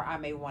tomorrow I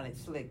may want it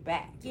slicked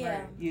back.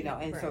 Yeah. You know,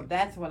 and so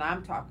that's what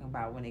I'm talking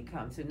about when it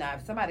comes to, now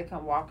if somebody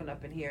come walking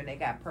up in here and they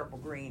got purple,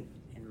 green,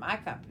 in my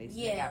company, so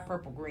they got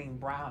purple, green,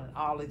 brown, and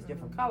all these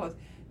different colors,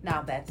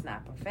 now that's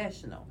not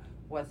professional.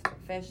 What's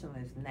professional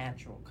is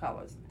natural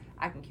colors.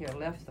 I can care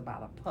less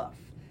about a puff.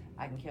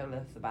 I can care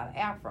less about an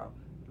afro,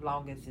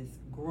 long as it's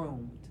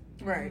groomed.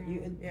 Right.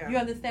 You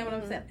understand what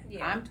I'm saying?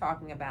 Yeah. I'm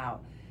talking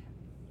about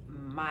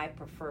my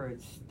preferred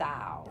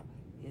style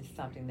is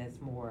something that's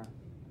more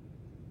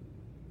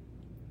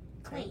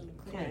Clean.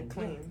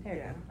 clean. There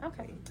you go.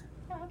 Okay.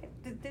 Oh, okay.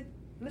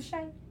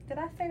 Lashea, did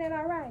I say that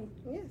all right?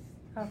 Yes.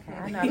 Okay.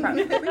 I know.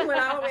 We went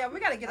all the way up. We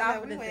got to get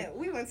off of this.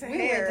 We went to We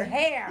hair. went to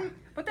hair.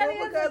 But that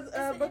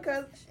is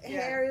Because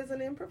hair is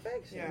an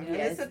imperfection. Yeah.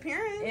 Yes. It's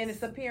appearance. and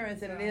its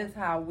appearance, and it is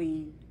how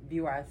we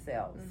view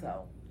ourselves.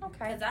 So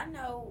okay. Because I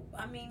know,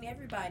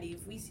 everybody,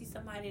 if we see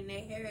somebody and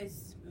their hair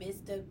is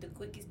messed up the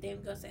quickest thing,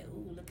 we're going to say,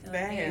 ooh, look at her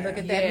That hair. hair. Look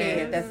at that Yes.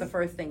 head. That's the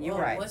first thing. You're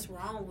right. What's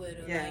wrong with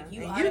her? Yeah. Like,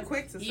 And you're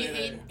quick to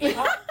say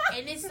that.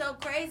 And it's so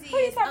crazy. Who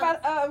you It's, talking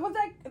about? Was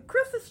that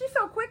Krista? She's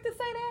so quick to say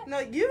that. No,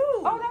 you.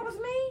 Oh, that was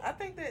me. I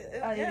think that.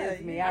 Oh, yeah, it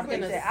is me. you- I I'm gonna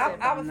appreciate it.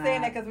 sip I was on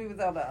saying that. that because we was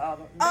on the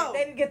other. Oh.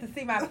 They didn't get to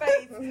see my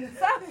face.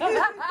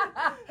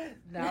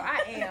 No,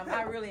 I am.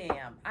 I really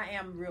am. I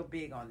am real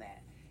big on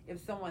that. If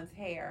someone's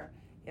hair,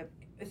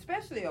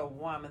 especially a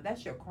woman,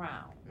 that's your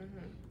crown.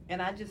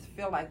 And I just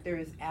feel like there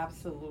is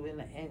absolutely,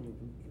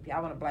 and if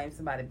y'all want to blame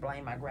somebody,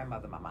 blame my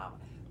grandmother, my mama.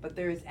 But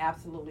there is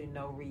absolutely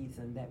no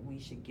reason that we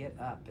should get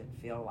up and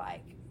feel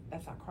like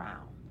that's our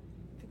crown.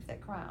 Fix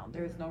that crown.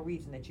 There is no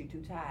reason that you're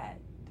too tired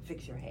to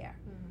fix your hair.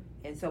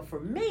 And so for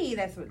me,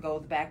 that's what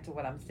goes back to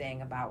what I'm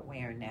saying about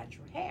wearing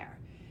natural hair.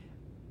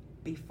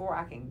 Before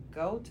I can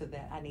go to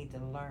that, I need to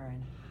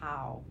learn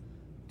how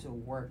to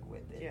work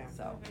with it. Yeah.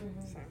 So,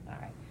 all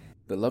right.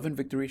 The Love and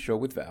Victory Show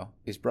with Val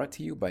is brought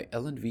to you by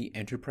L&V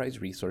Enterprise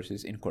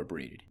Resources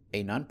Incorporated,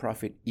 a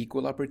nonprofit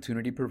equal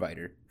opportunity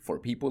provider for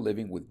people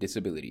living with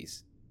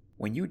disabilities.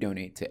 When you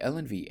donate to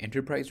L&V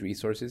Enterprise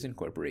Resources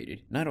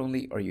Incorporated, not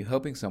only are you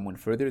helping someone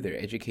further their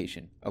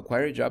education,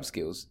 acquire job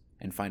skills,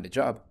 and find a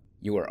job,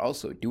 you are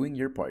also doing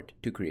your part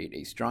to create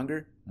a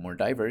stronger, more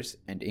diverse,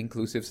 and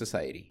inclusive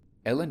society.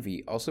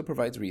 LNV also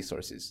provides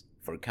resources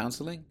for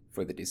counseling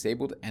for the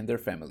disabled and their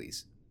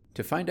families.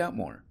 To find out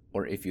more,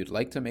 or if you'd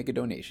like to make a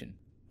donation,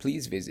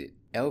 please visit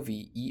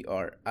lverinc.com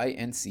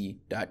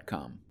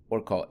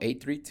or call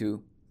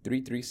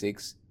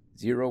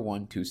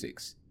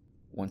 832-336-0126.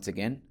 Once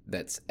again,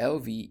 that's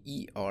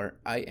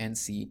lverinc.com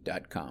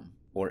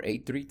or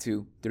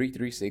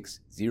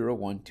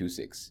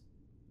 832-336-0126.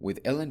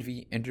 With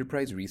LNV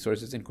Enterprise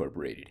Resources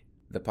Incorporated,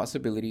 the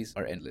possibilities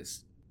are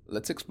endless.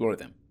 Let's explore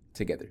them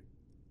together.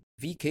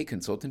 VK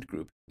Consultant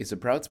Group is a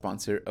proud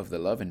sponsor of the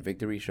Love and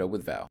Victory Show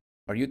with Val.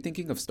 Are you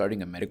thinking of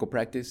starting a medical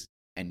practice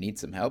and need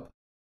some help?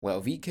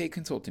 Well, VK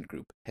Consultant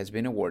Group has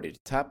been awarded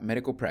Top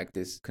Medical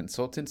Practice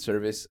Consultant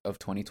Service of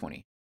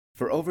 2020.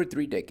 For over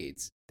 3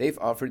 decades, they've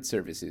offered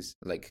services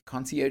like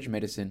concierge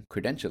medicine,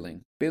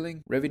 credentialing,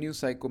 billing, revenue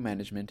cycle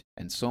management,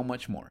 and so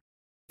much more.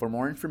 For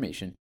more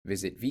information,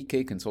 visit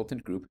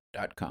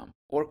vkconsultantgroup.com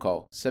or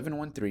call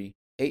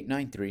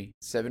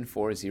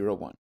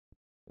 713-893-7401.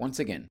 Once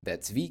again,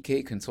 that's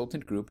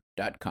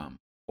vkconsultantgroup.com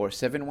or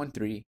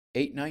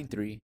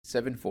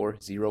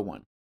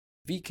 713-893-7401.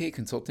 VK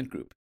Consultant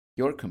Group,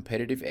 your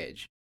competitive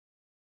edge.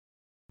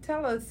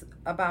 Tell us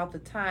about the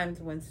times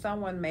when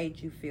someone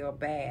made you feel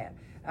bad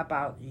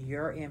about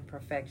your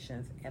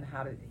imperfections and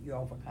how did you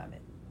overcome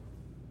it.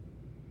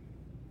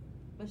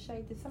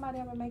 Lashea, did somebody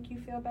ever make you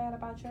feel bad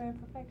about your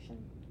imperfection?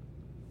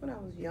 When I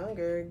was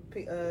younger,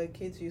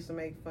 kids used to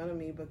make fun of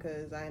me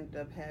because I ended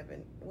up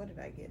having, what did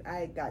I get?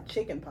 I got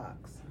chicken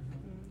pox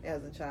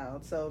as a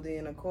child. So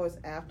then, of course,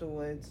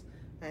 afterwards,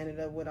 I ended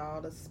up with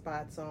all the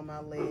spots on my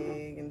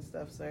leg and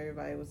stuff. So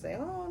everybody would say,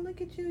 oh,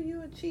 look at you,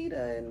 you a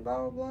cheetah, and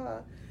blah, blah,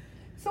 blah.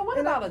 So what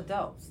about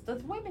adults?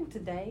 Does women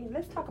today,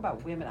 let's talk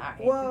about women our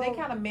age, do they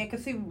kind of make,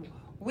 because see,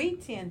 we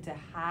tend to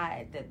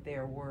hide that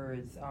their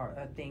words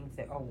are things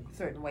that, or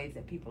certain ways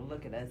that people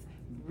look at us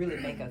really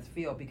make us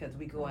feel, because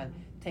we go and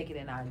take it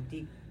in our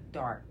deep,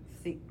 dark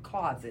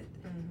closet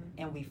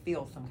and we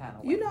feel some kind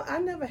of way. You know, I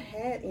never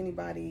had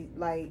anybody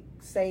like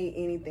say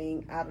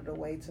anything out of the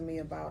way to me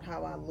about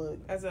how I look.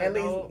 As an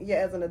adult? Least,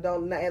 as an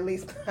adult, not, at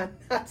least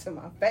not to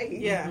my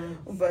face. Yeah.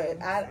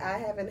 But I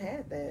haven't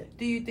had that.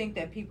 Do you think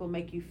that people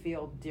make you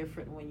feel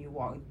different when you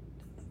walk?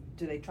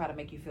 Do they try to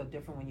make you feel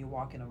different when you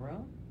walk in a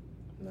room?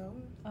 No.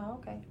 Oh,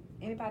 okay.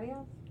 Anybody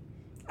else?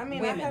 I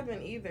mean, women. I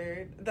haven't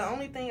either. The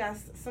only thing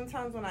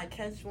sometimes when I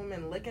catch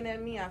women looking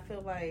at me, I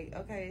feel like,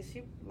 okay,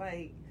 she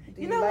like,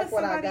 do you know like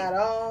what somebody, I got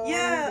on?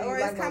 Yeah, or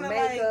it's kind of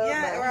like,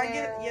 yeah, or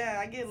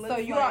I get looks. So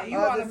you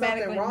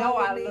automatically know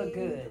I look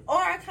good. Or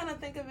I kind of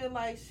think of it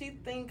like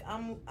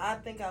I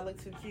think I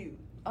look too cute.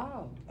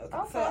 Oh, okay.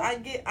 So I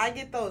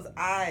get those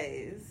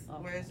eyes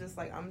where it's just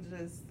like I'm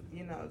just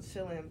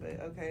chilling, but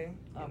okay,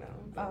 you know.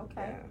 Okay.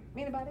 Yeah.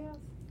 Anybody else?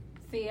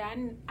 See, I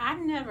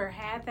never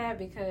had that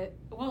because,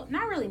 well,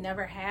 not really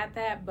never had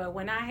that, but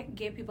when I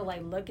get people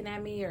like looking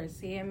at me or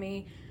seeing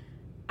me,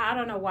 I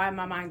don't know why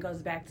my mind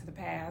goes back to the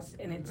past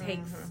and it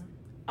takes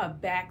a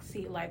back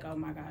seat like, oh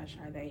my gosh,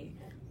 are they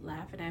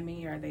laughing at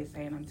me? Are they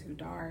saying I'm too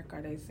dark?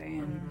 Are they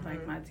saying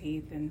like my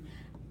teeth? And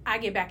I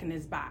get back in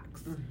this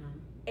box.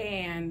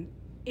 And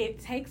it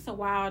takes a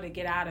while to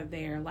get out of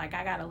there. Like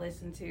I got to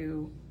listen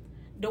to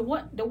the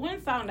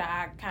one song that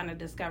I kind of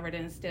discovered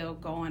and still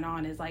going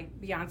on is like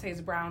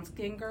Beyonce's Brown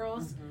Skin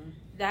Girls.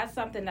 That's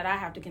something that I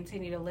have to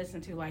continue to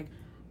listen to. Like,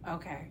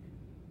 okay,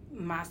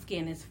 my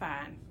skin is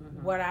fine.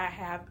 What I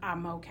have,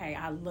 I'm okay.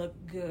 I look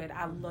good.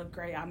 I look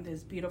great. I'm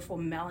this beautiful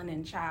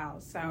melanin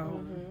child.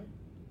 So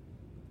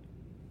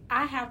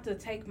I have to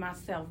take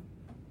myself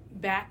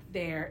back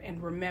there and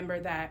remember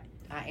that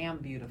I am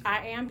beautiful.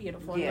 I am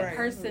beautiful. Yeah. And the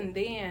person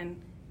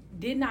then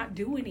did not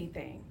do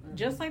anything.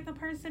 Just like the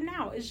person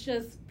now. It's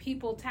just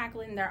people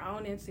tackling their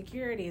own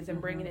insecurities and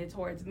bringing it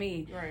towards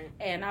me. Right.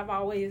 And I've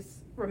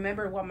always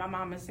remembered what my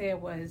mama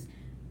said was,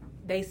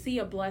 they see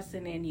a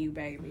blessing in you,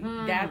 baby.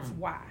 That's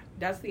why.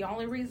 That's the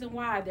only reason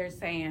why they're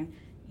saying,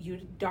 you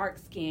dark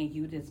skin,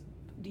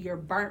 you're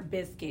burnt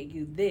biscuit,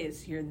 you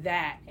this, you're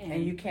that.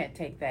 And you can't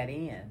take that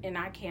in. And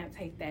I can't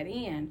take that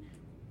in.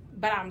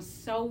 But I'm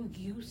so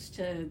used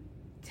to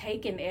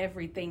taking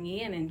everything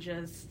in and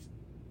just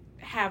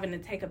having to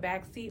take a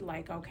back seat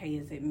like, okay,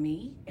 is it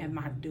me? Am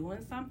I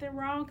doing something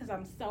wrong? Because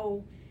I'm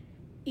so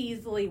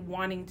easily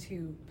wanting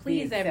to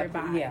please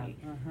everybody. Yeah.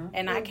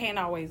 And I can't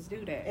always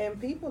do that. And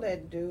people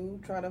that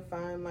do try to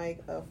find like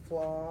a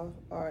flaw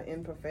or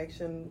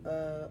imperfection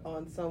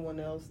on someone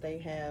else, they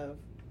have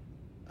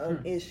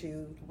an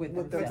issue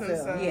with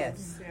themselves.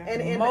 Yes. Yeah.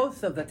 And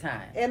most of the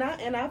time. And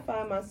I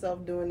find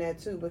myself doing that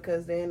too,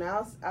 because then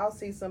I'll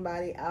see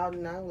somebody out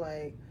and I'm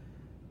like,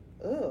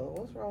 oh,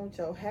 what's wrong with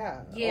your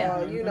hair? Yeah.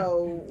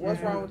 Or, what's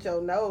wrong with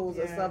your nose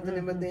or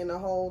something. But then the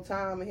whole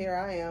time here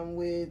I am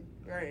with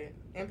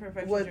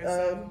imperfections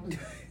yourself.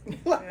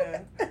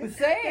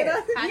 Say it.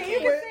 I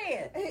can't say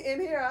it.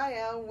 And here I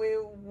am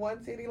with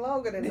one titty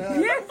longer than the other.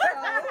 Yes,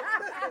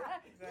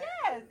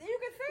 you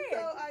can say it.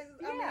 So I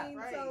mean,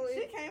 so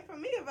she came for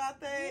me about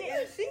that,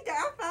 and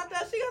I found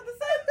out she got the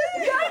same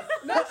thing.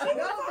 No,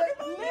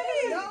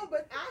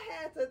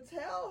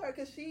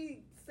 she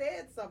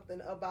said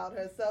something about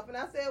herself, and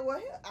I said,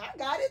 well, I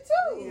got it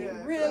too.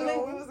 Yeah. Really?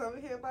 So we was over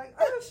here like,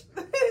 oh,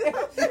 you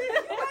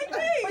like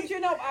me. But you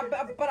know,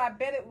 I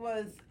bet it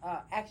was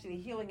actually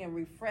healing and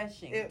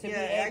refreshing to be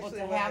able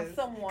to have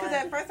someone. Because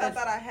at first I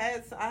thought I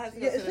had to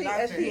go to the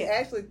doctor. She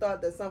actually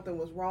thought that something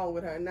was wrong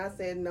with her, and I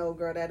said, no,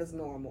 girl, that is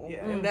normal.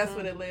 Yeah, and that's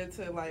what it led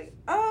to. Like,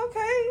 oh,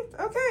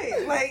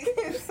 okay, like,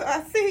 so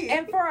I see.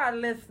 And for our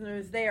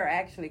listeners, they are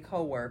actually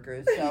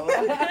co-workers, so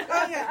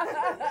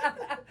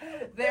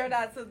they're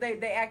not. So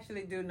they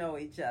actually do know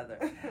each other.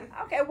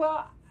 Okay,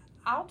 well,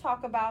 I'll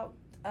talk about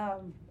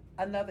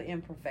another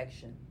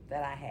imperfection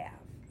that I have.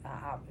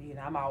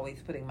 I'm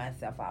always putting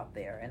myself out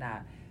there, and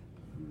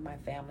my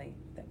family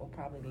that will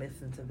probably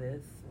listen to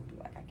this will be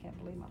like, I can't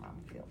believe my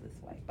mom feels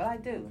this way, but I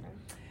do.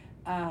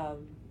 Okay.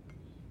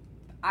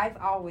 I've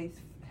always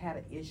had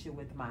an issue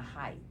with my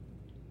height,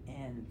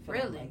 and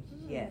feeling like,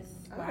 yes,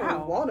 I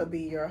don't want to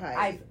be your height.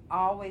 I've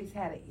always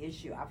had an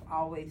issue. I've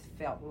always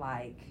felt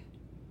like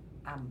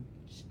I'm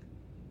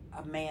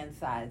a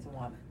man-sized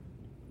woman.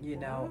 You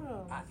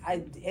know, wow. I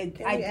did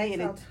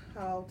it.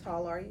 How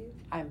tall are you?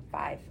 I'm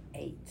 5'8".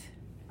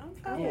 I'm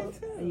 5'8"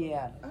 too.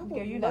 Yeah,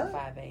 girl, you're not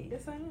 5'8".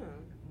 Yes, I am.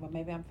 Well,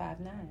 maybe I'm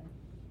 5'9",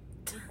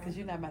 because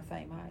you're not my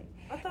same height.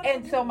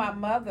 And so my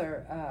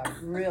mother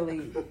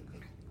really,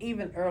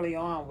 even early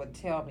on, would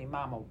tell me,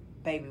 Mama,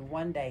 baby,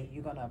 one day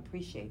you're gonna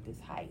appreciate this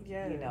height.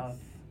 Yes. You know,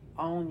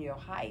 own your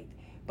height.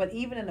 But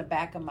even in the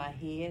back of my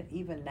head,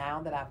 even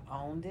now that I've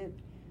owned it,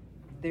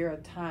 there are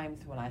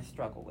times when I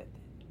struggle with it.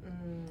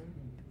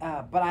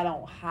 But I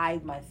don't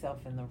hide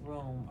myself in the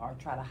room or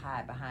try to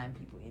hide behind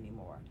people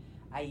anymore.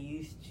 I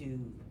used to,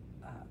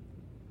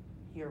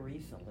 here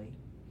recently,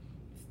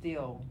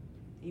 still,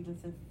 even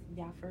since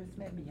y'all first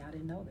met me, y'all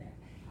didn't know that,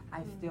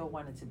 I still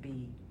wanted to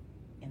be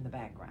in the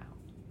background.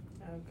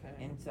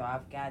 Okay. And so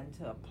I've gotten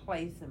to a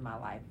place in my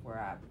life where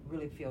I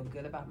really feel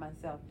good about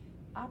myself.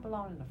 I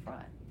belong in the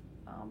front.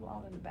 I don't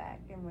belong in the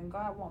back. And when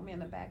God wants me in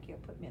the back, He'll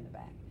put me in the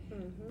back.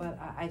 Mm-hmm. But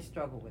I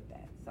struggle with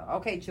that. So,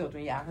 okay,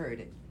 children, y'all heard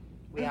it.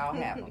 We all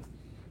have them.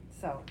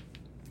 So,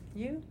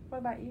 you? What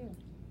about you?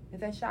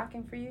 Is that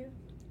shocking for you?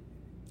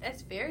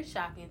 That's very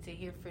shocking to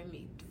hear from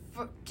me.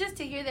 Just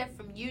to hear that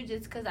from you,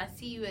 just because I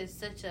see you as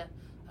such a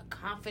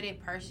confident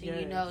person,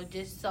 yes. You know,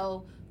 just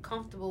so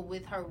comfortable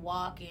with her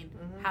walk and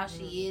how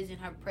she is and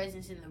her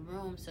presence in the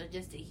room. So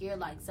just to hear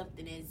like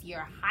something as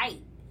your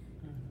height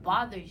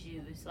bothers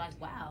you, it's like,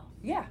 wow.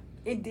 Yeah,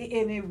 and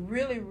it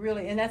really,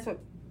 really, and that's what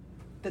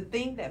the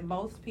thing that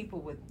most people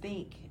would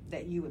think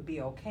that you would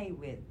be okay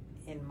with.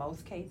 In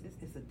most cases,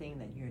 is the thing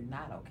that you're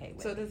not okay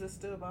with. So does it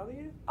still bother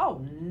you?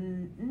 Oh,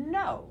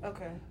 no.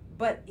 Okay.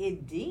 But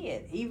it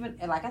did. Even,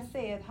 like I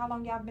said, how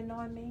long y'all been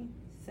knowing me?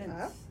 Since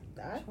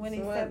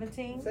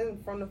 2017?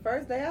 From the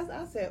first day,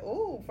 I said,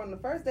 oh, from the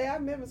first day I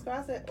met Miss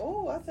Carr, I said,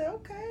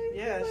 okay.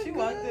 Yeah, she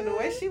walked in the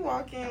way she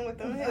walked in with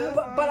them heels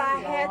on. But I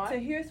had to,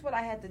 here's what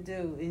I had to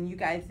do, and you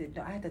guys didn't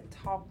know, I had to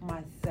talk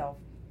myself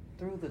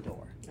through the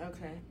door.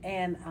 Okay.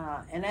 And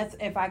that's,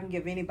 if I can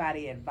give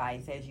anybody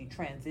advice as you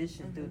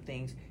transition through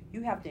things,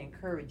 you have to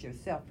encourage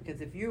yourself,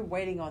 because if you're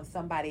waiting on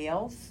somebody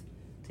else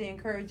to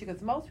encourage you,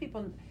 because most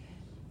people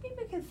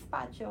can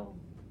spot your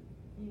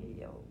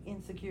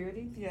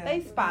insecurities. Yeah.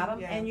 They spot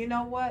them, and you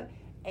know what?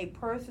 A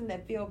person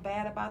that feel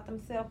bad about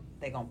themselves,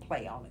 they're going to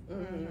play on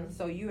it.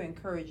 So you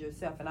encourage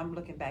yourself, and I'm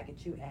looking back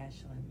at you,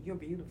 Ashlyn. You're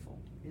beautiful.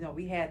 You know,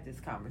 we had this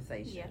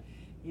conversation. Yeah.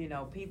 You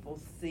know,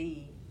 people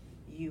see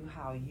you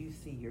how you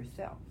see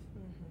yourself.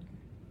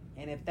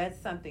 And if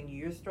that's something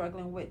you're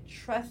struggling with,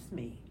 trust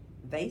me,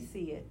 they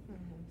see it.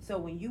 So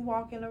when you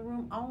walk in a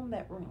room, own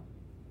that room.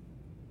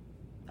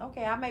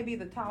 Okay, I may be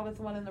the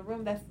tallest one in the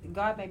room. That's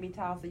God made me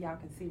tall so y'all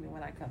can see me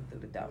when I come through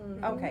the door.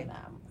 Okay,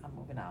 now I'm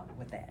moving on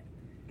with that.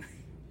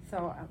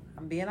 So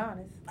I'm being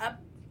honest.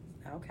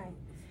 Okay.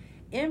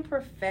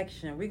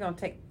 Imperfection. We're going to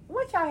take,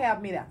 what y'all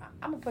have me to,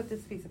 I'm going to put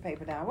this piece of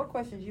paper down. What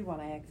questions you want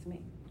to ask me?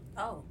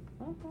 Oh.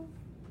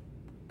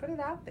 Put it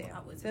out there.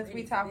 Since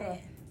we talking about,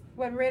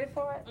 wasn't ready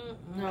for it?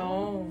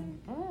 No.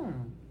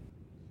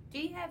 Do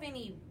you have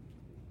any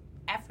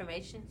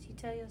affirmations you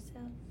tell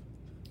yourself?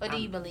 Or do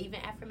you believe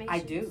in affirmations? I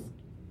do.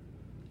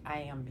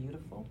 I am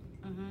beautiful.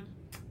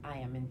 I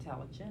am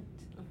intelligent.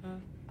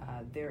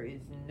 There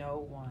is no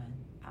one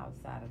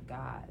outside of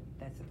God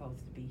that's supposed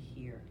to be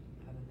here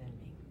other than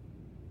me.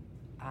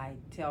 I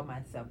tell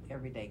myself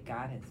every day,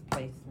 God has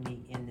placed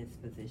me in this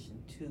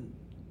position to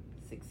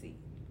succeed.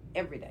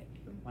 Every day.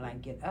 When I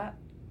get up,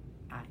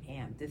 I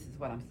am. This is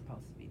what I'm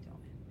supposed to be doing.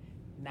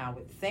 Now,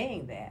 with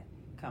saying that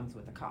comes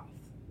with a cost.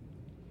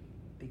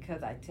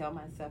 Because I tell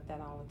myself that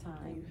all the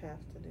time. You have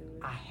to do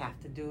it. I have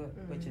to do it,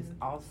 which is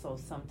also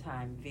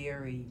sometimes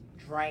very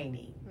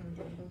draining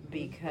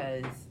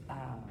because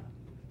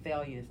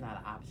failure is not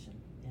an option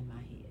in my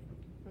head.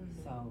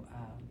 So,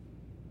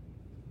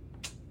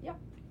 yep.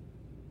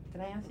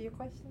 Did I answer your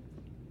question?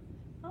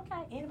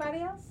 Okay.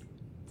 Anybody else?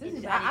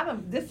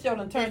 This show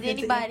done turned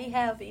into... Does anybody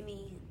have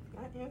any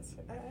I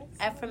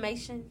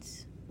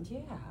affirmations? Yeah.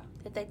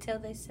 That they tell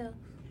themselves?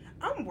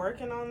 I'm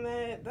working on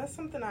that. That's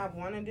something I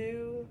want to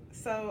do.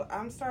 So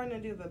I'm starting to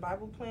do the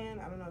Bible plan.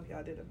 I don't know if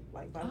y'all did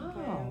Bible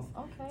plans.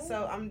 Okay.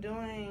 So I'm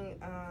doing.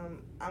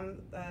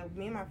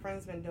 Me and my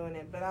friends been doing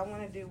it, but I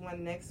want to do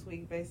one next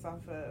week based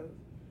off of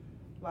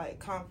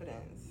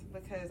confidence,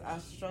 because I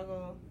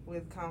struggle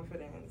with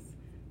confidence.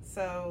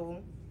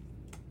 So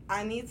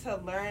I need to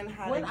learn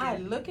how. When I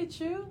look at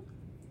you,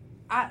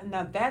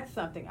 now that's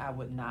something I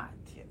would not.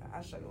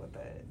 I struggle with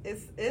that.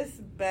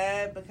 It's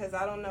bad because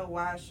I don't know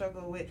why I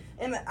struggle with,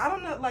 and I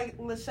don't know,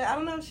 Lashea, I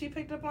don't know if she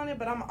picked up on it,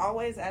 but I'm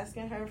always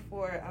asking her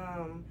for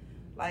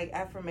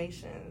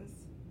affirmations.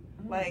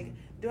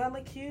 Do I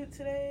look cute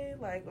today?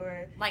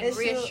 Or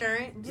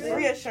reassurance.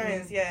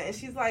 Reassurance, yeah. And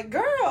she's like,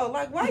 "Girl,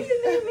 why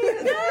you need me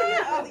to tell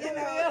you?"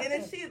 And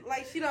then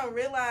she don't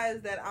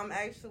realize that I'm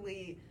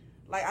actually.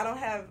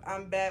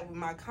 I'm bad with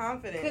my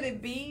confidence. Could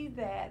it be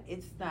that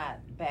it's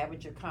not bad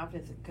with your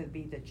confidence? It could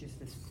be that you're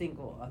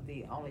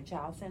the only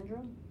child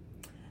syndrome?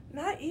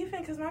 Not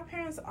even, because my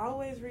parents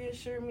always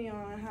reassure me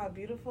on how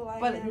beautiful I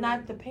am. But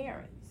not the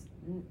parents.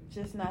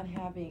 Just not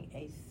having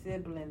a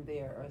sibling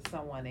there or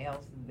someone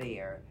else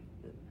there.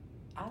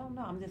 I don't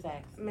know. I'm just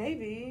asking.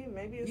 Maybe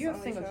it's you're a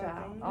single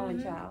child,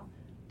 only child.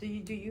 Do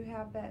you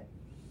have that?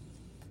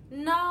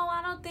 No,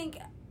 I don't think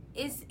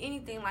it's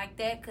anything like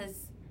that,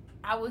 because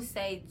I would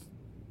say,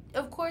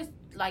 of course,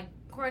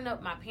 growing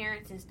up, my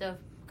parents and stuff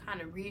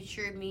kind of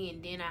reassured me,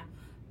 and then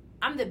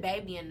I'm the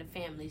baby in the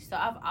family, so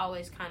I've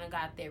always kind of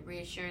got that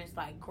reassurance,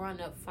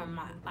 growing up from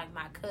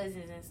my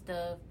cousins and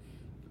stuff,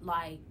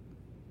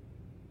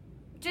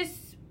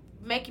 just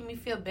making me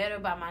feel better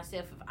about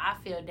myself if I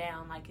feel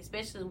down,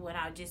 especially when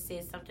I just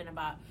said something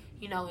about,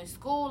 in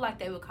school,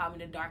 they would call me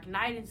the Dark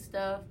Knight and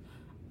stuff.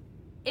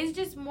 It's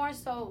just more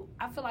so,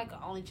 I feel like an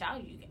only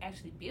child, you can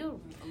actually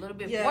build a little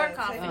bit more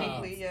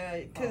confidence. Yeah,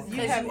 because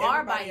you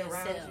are by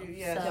yourself.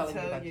 To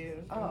tell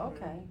you. Oh,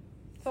 okay.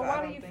 So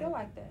why do you feel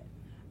like that?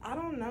 I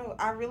don't know.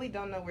 I really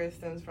don't know where it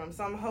stems from.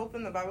 So I'm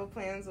hoping the Bible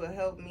plans will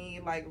help me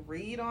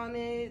read on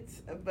it,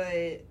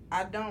 but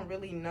I don't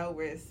really know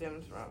where it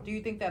stems from. Do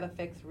you think that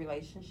affects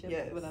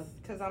relationships with us?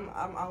 Because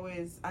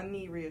I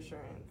need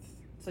reassurance.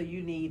 So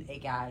you need a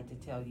guy to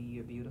tell you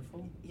you're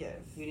beautiful? Yes.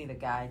 You need a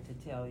guy to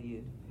tell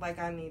you.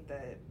 I need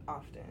that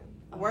often.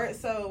 Oh.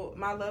 So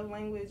my love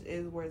language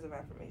is words of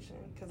affirmation,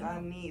 because I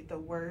need the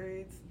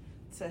words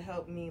to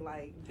help me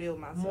build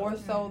myself. More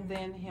so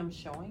than him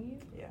showing you?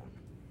 Yeah.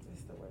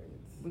 It's the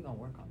words. We're going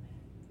to work on that.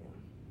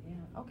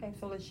 Yeah. Okay,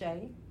 so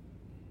Lashea,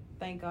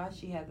 thank God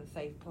she has a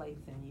safe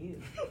place in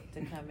you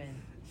to come in.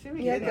 How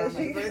did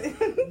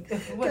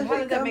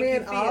that make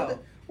you feel?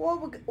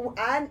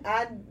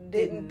 I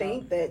didn't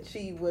think that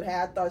she would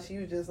have. I thought she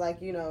was just I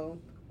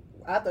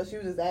thought she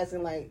was just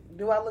asking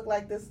do I look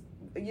like this?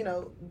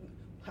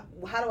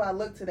 How do I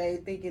look today?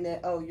 Thinking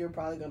that, you're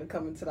probably going to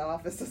come into the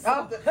office or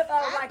something.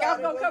 I was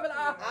going to come in the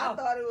office. I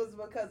thought it was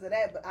because of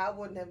that, but I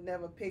wouldn't have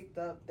never picked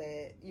up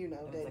that,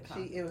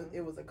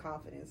 it was a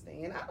confidence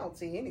thing. And I don't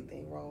see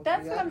anything wrong with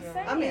That's what I'm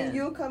saying. I mean,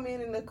 you'll come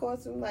in the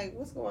courtroom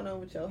what's going on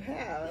with your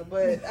hair?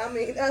 But, I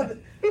mean,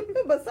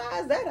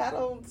 besides that, I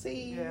don't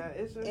see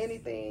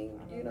anything,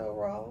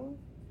 wrong.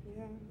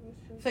 Yeah,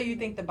 it's just, so you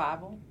think the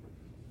Bible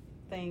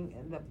thing,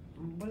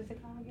 what is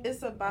it called again?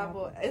 It's a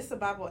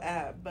Bible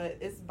app, but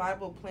it's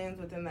Bible plans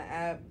within the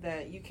app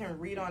that you can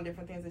read on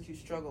different things that you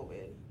struggle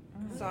with.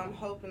 Mm-hmm. So I'm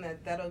hoping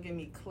that that'll give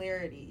me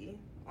clarity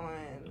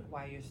on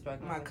why you're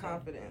struggling my with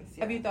confidence.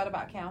 Yeah. Have you thought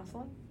about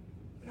counseling?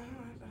 No,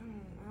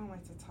 I don't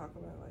like to talk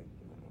about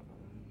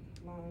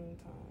long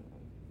time.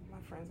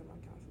 My friends are my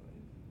counselors.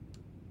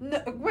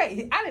 No,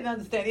 wait, I didn't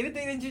understand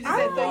anything that you just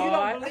said. So you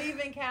don't believe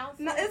in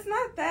counseling? No, it's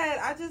not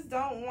that. I just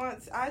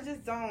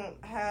don't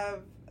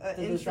have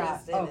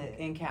interest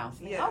in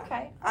counseling. Yeah.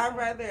 Okay. I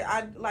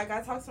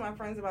talk to my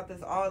friends about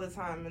this all the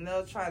time, and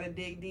they'll try to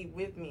dig deep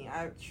with me.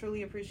 I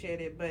truly appreciate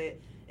it, but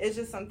it's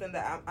just something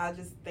that I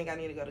just think I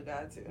need to go to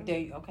God to. There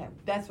you, okay.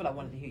 That's what I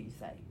wanted to hear you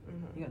say.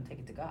 Mm-hmm. You're going to take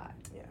it to God.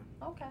 Yeah.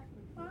 Okay.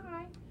 All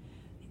right.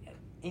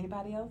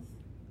 Anybody else?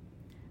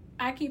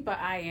 I keep an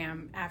I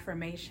am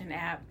affirmation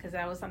app, because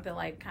that was something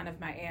kind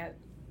of my aunt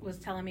was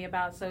telling me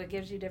about. So it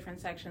gives you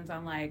different sections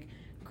on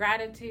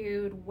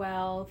gratitude,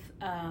 wealth,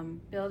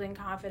 building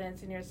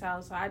confidence in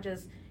yourself. So I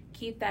just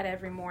keep that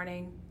every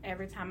morning.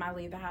 Every time I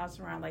leave the house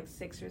around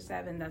 6 or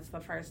 7, that's the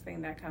first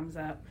thing that comes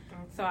up.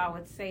 Okay. So I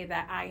would say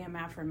that I am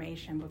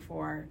affirmation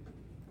before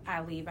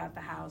I leave out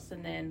the house.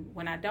 And then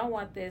when I don't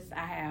want this,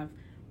 I have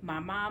my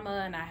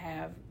mama and I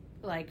have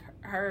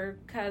her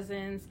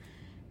cousins.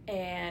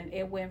 And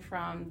it went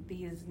from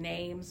these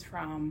names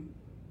from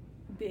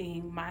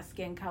being my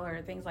skin color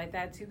or things like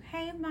that to,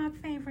 hey, my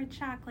favorite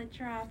chocolate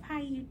drop, how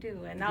you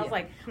doing? And I was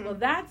well,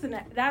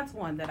 that's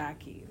one that I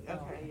keep.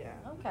 Okay, yeah.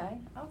 Okay.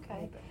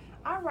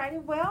 All righty.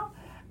 Well,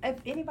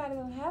 if anybody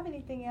don't have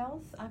anything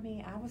else, I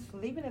mean, I was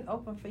leaving it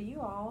open for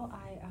you all.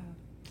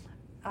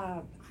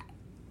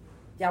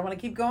 Y'all want to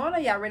keep going, or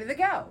y'all ready to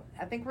go?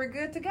 I think we're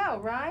good to go,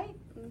 right?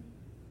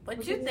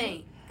 What you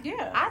think?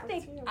 Yeah. I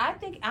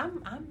think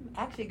I'm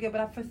actually good,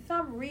 but for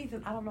some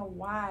reason I don't know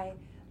why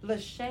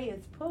Lashea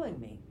is pulling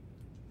me.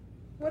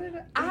 What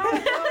did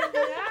I don't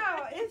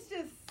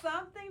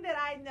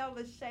know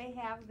Lashea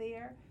have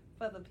there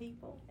for the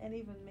people and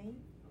even me?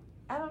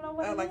 I don't know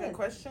what it like is. a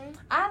question?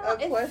 I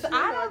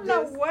don't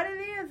know what it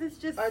is. It's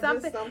just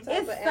something. Just some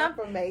type of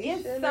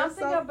affirmation. It's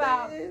something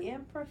about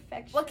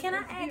imperfection. Well, can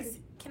I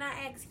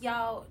ask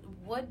y'all,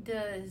 what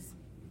does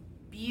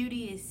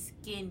beauty is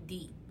skin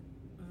deep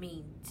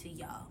mean to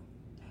y'all?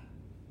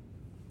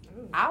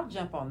 Ooh. I'll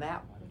jump on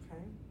that one.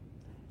 Okay.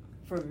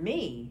 For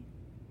me,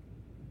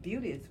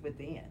 beauty is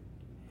within.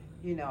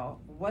 You know,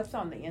 what's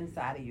on the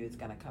inside of you is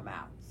going to come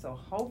out. So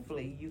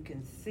hopefully you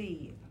can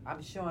see,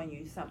 I'm showing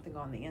you something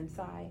on the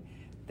inside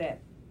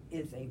that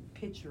is a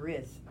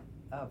picturesque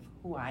of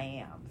who I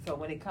am. So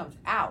when it comes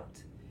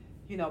out,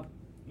 you know,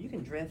 you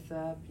can dress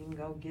up, you can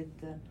go get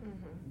the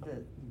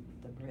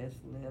breast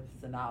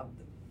lifts and all.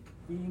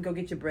 You can go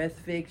get your breast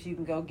fixed, you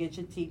can go get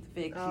your teeth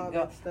fixed, all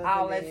that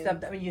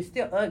stuff. I mean, you're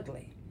still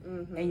ugly.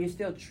 Mm-hmm. And you're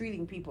still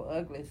treating people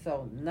ugly,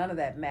 so none of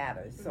that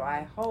matters. So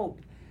I hope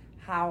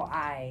how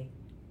I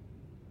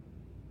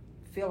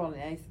feel on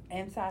the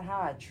inside,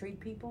 how I treat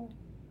people,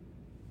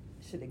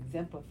 should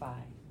exemplify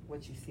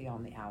what you see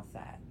on the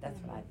outside. That's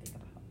what I think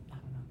about. I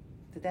don't know.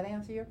 Did that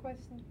answer your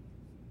question?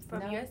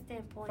 From your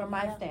standpoint. From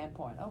my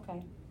standpoint,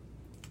 okay.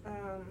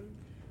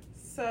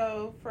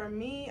 So for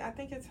me, I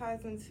think it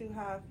ties into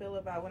how I feel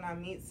about when I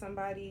meet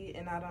somebody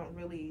and I don't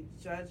really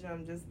judge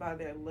them just by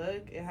their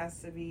look. It has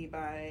to be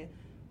by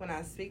when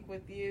I speak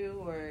with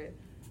you or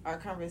our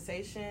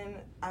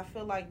conversation. I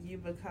feel like you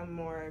become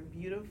more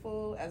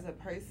beautiful as a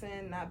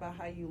person, not by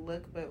how you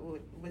look, but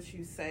what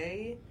you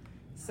say.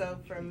 So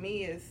for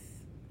me,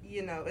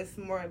 it's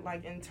more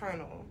like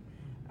internal,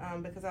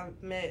 because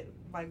I've met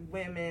like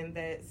women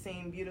that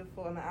seem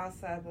beautiful on the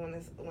outside, but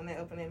when they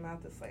open their mouth,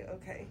 it's like,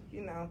 okay,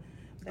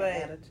 but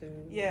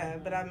attitude. Yeah,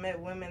 but I met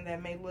women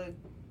that may look,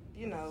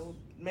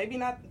 maybe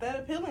not that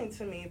appealing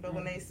to me, but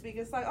when they speak,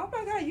 it's like, oh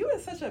my God, you are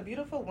such a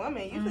beautiful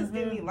woman. You just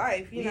give me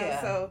life, you know.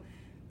 So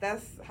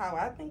that's how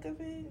I think of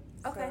it.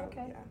 Okay, so,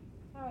 yeah.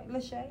 All right,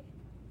 Lashea.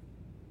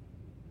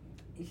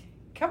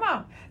 Come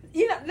on.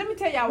 Let me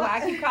tell y'all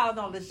why I keep calling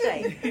on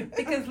Lashea.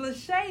 Because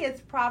Lashea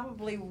is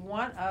probably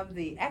one of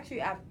the,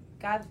 actually,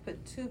 God's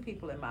put two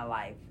people in my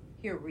life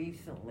here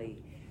recently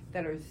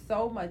that are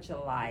so much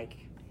alike,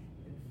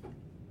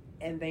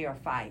 and they are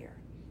fire.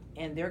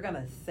 And they're going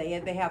to say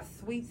it. They have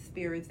sweet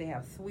spirits. They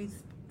have sweet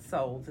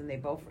souls, and they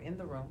both are in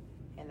the room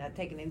and not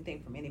taking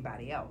anything from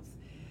anybody else.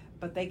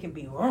 But they can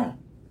be wrong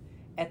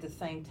at the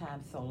same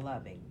time so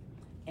loving.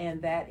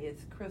 And that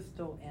is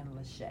Crystal and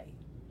Lashea.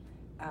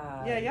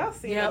 Yeah, y'all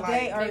see it.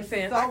 They are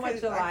so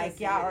much alike.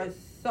 Y'all are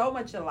so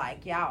much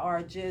alike. Y'all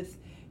are just,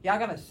 y'all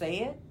going to say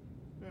it.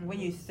 Mm-hmm. When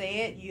you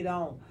say it, you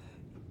don't.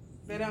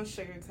 They don't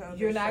sugarcoat.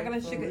 You're not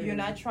going to sugarcoat. You're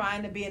not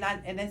trying to be.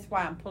 And that's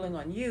why I'm pulling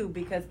on you,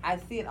 because I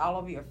see it all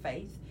over your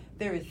face.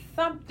 There is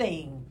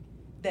something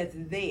that's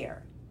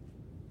there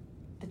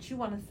that you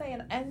want to say,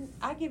 and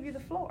I give you the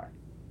floor.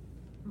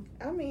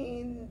 I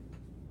mean,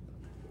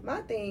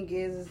 my thing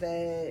is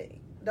that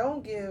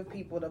don't give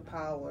people the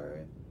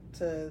power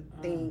to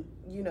think,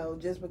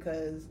 just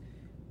because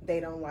they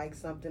don't like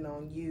something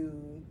on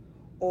you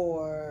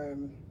or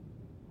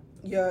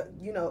your,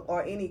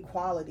 or any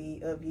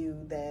quality of you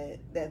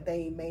that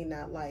they may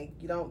not like.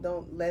 You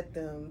don't let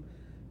them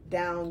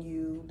down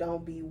you.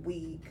 Don't be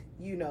weak.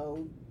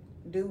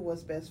 Do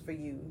what's best for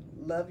you.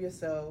 Love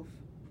yourself.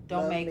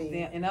 Don't make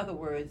them, in other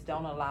words,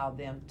 don't allow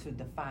them to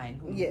define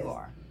who you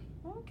are.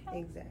 Okay.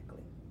 Exactly.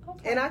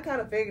 Okay. And I kind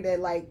of figured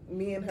that, like,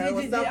 me and her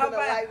was something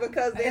alike,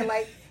 because then,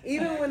 like,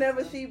 even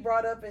whenever she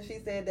brought up and she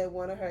said that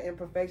one of her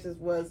imperfections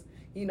was,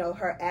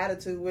 her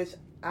attitude, which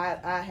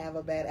I have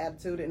a bad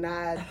attitude, and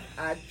I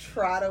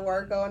try to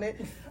work on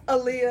it.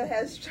 Alyia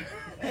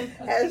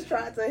has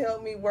tried to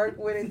help me work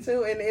with it,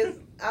 too.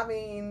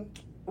 And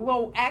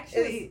well,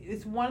 actually,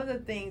 it's one of the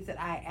things that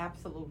I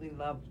absolutely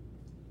love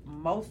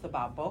most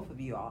about both of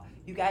you all.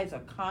 You guys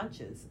are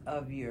conscious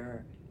of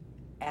your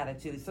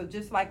attitude. So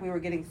just like we were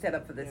getting set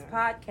up for this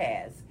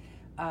podcast,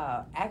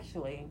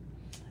 actually,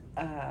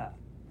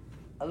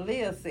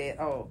 Alyia said,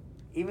 "Oh,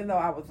 even though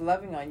I was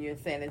loving on you and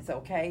saying it's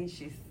okay,"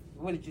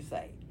 what did you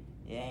say?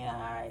 Yeah,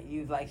 all right. You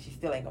was like, she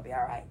still ain't gonna be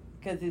all right,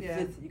 because it's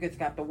just, you just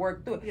have to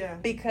work through it. Yeah,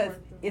 because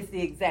it's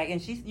the exact.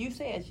 And you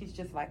said she's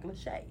just like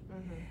Lashea.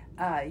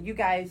 Mm-hmm. You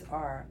guys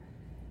are.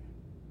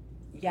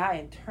 Y'all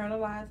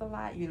internalize a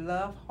lot. You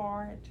love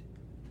hard,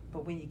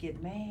 but when you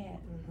get mad,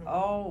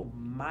 oh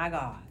my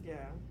God. Yeah.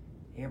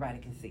 Everybody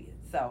can see it.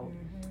 So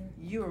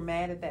you were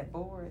mad at that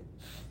board,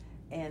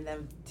 and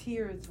the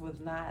tears was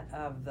not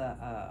of the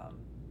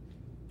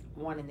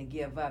wanting to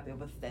give up. It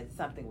was that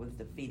something was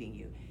defeating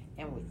you.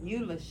 And with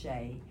you,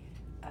 Lashea,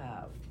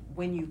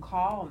 when you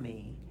call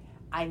me,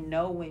 I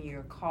know when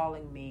you're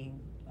calling me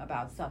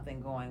about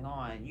something going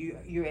on,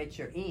 you're at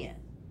your end.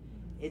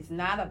 It's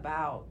not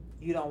about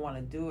you don't want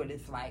to do it.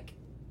 It's like,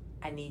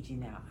 I need you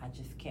now. I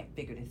just can't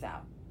figure this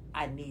out.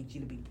 I need you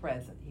to be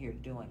present here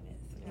doing this.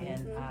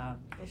 And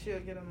and she'll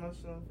get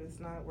emotional if it's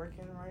not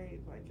working right.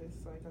 Like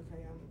it's like,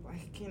 okay, I'm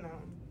like, you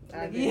know.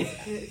 I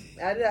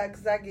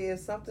get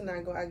something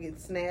I get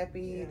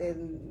snappy,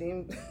 and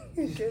then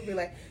she'll be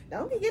like,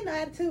 "Don't be getting no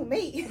attitude,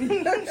 me."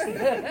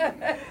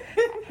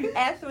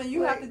 Ashlyn,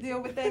 you have to deal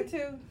with that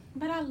too.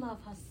 But I love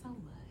her so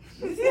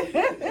much.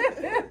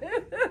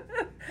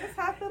 That's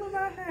how I feel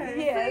about her.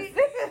 Yes.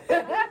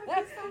 So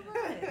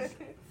much.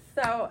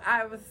 So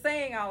I was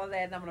saying all of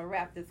that, and I'm going to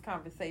wrap this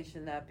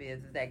conversation up,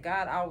 is that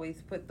God always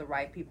put the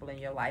right people in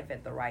your life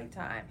at the right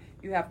time.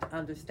 You have to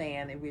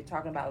understand, and we're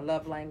talking about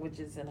love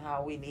languages and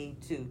how we need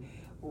to,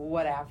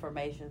 what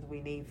affirmations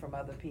we need from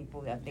other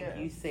people. I think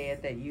you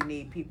said that you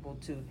need people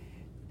to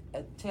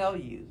tell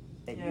you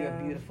that you're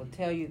beautiful,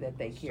 tell you that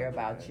they care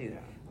about you.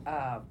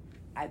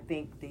 I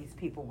think these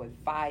people with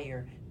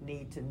fire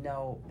need to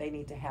know, they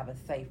need to have a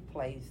safe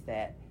place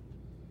that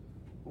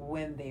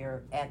when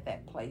they're at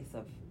that place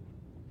of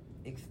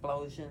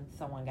explosion,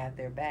 someone got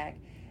their back.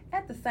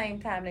 At the same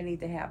time, they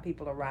need to have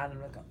people around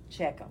them to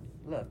check them.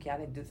 Look, y'all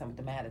didn't do something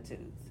with them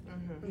attitudes.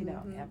 You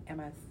know,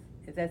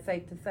 is that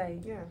safe to say?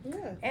 Yeah.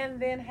 And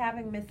then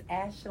having Miss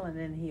Ashlyn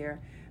in here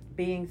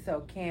being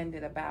so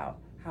candid about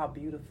how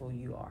beautiful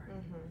you are.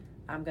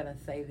 I'm going to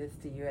say this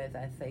to you as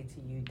I say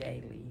to you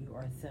daily. You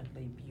are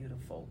simply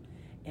beautiful.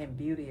 And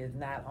beauty is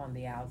not on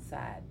the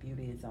outside.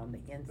 Beauty is on the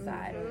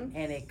inside.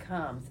 And it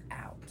comes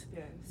out.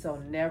 Yes. So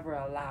never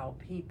allow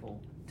people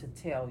to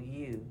tell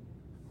you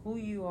who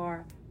you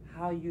are,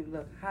 how you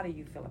look, how do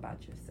you feel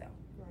about yourself.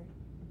 Right.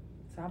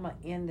 So I'm going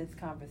to end this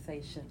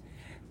conversation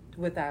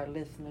with our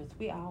listeners.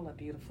 We all are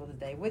beautiful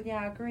today. Wouldn't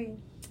y'all agree?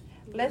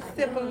 Let's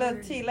sip a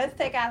little tea. Let's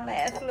take our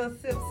last little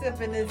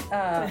sip in this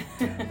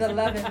the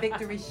Love and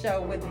Victory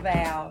Show with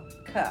Val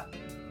cup.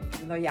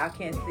 You know, y'all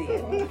can't see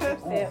it.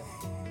 Sip.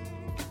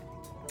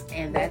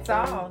 And that's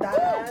all.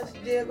 Thighs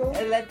jiggle.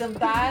 And let them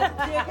thighs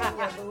jiggle.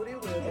 Your booty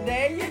wiggle.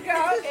 There you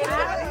go. And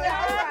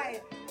all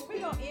right. We're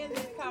going to end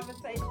this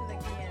conversation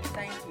again.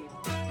 Thank you.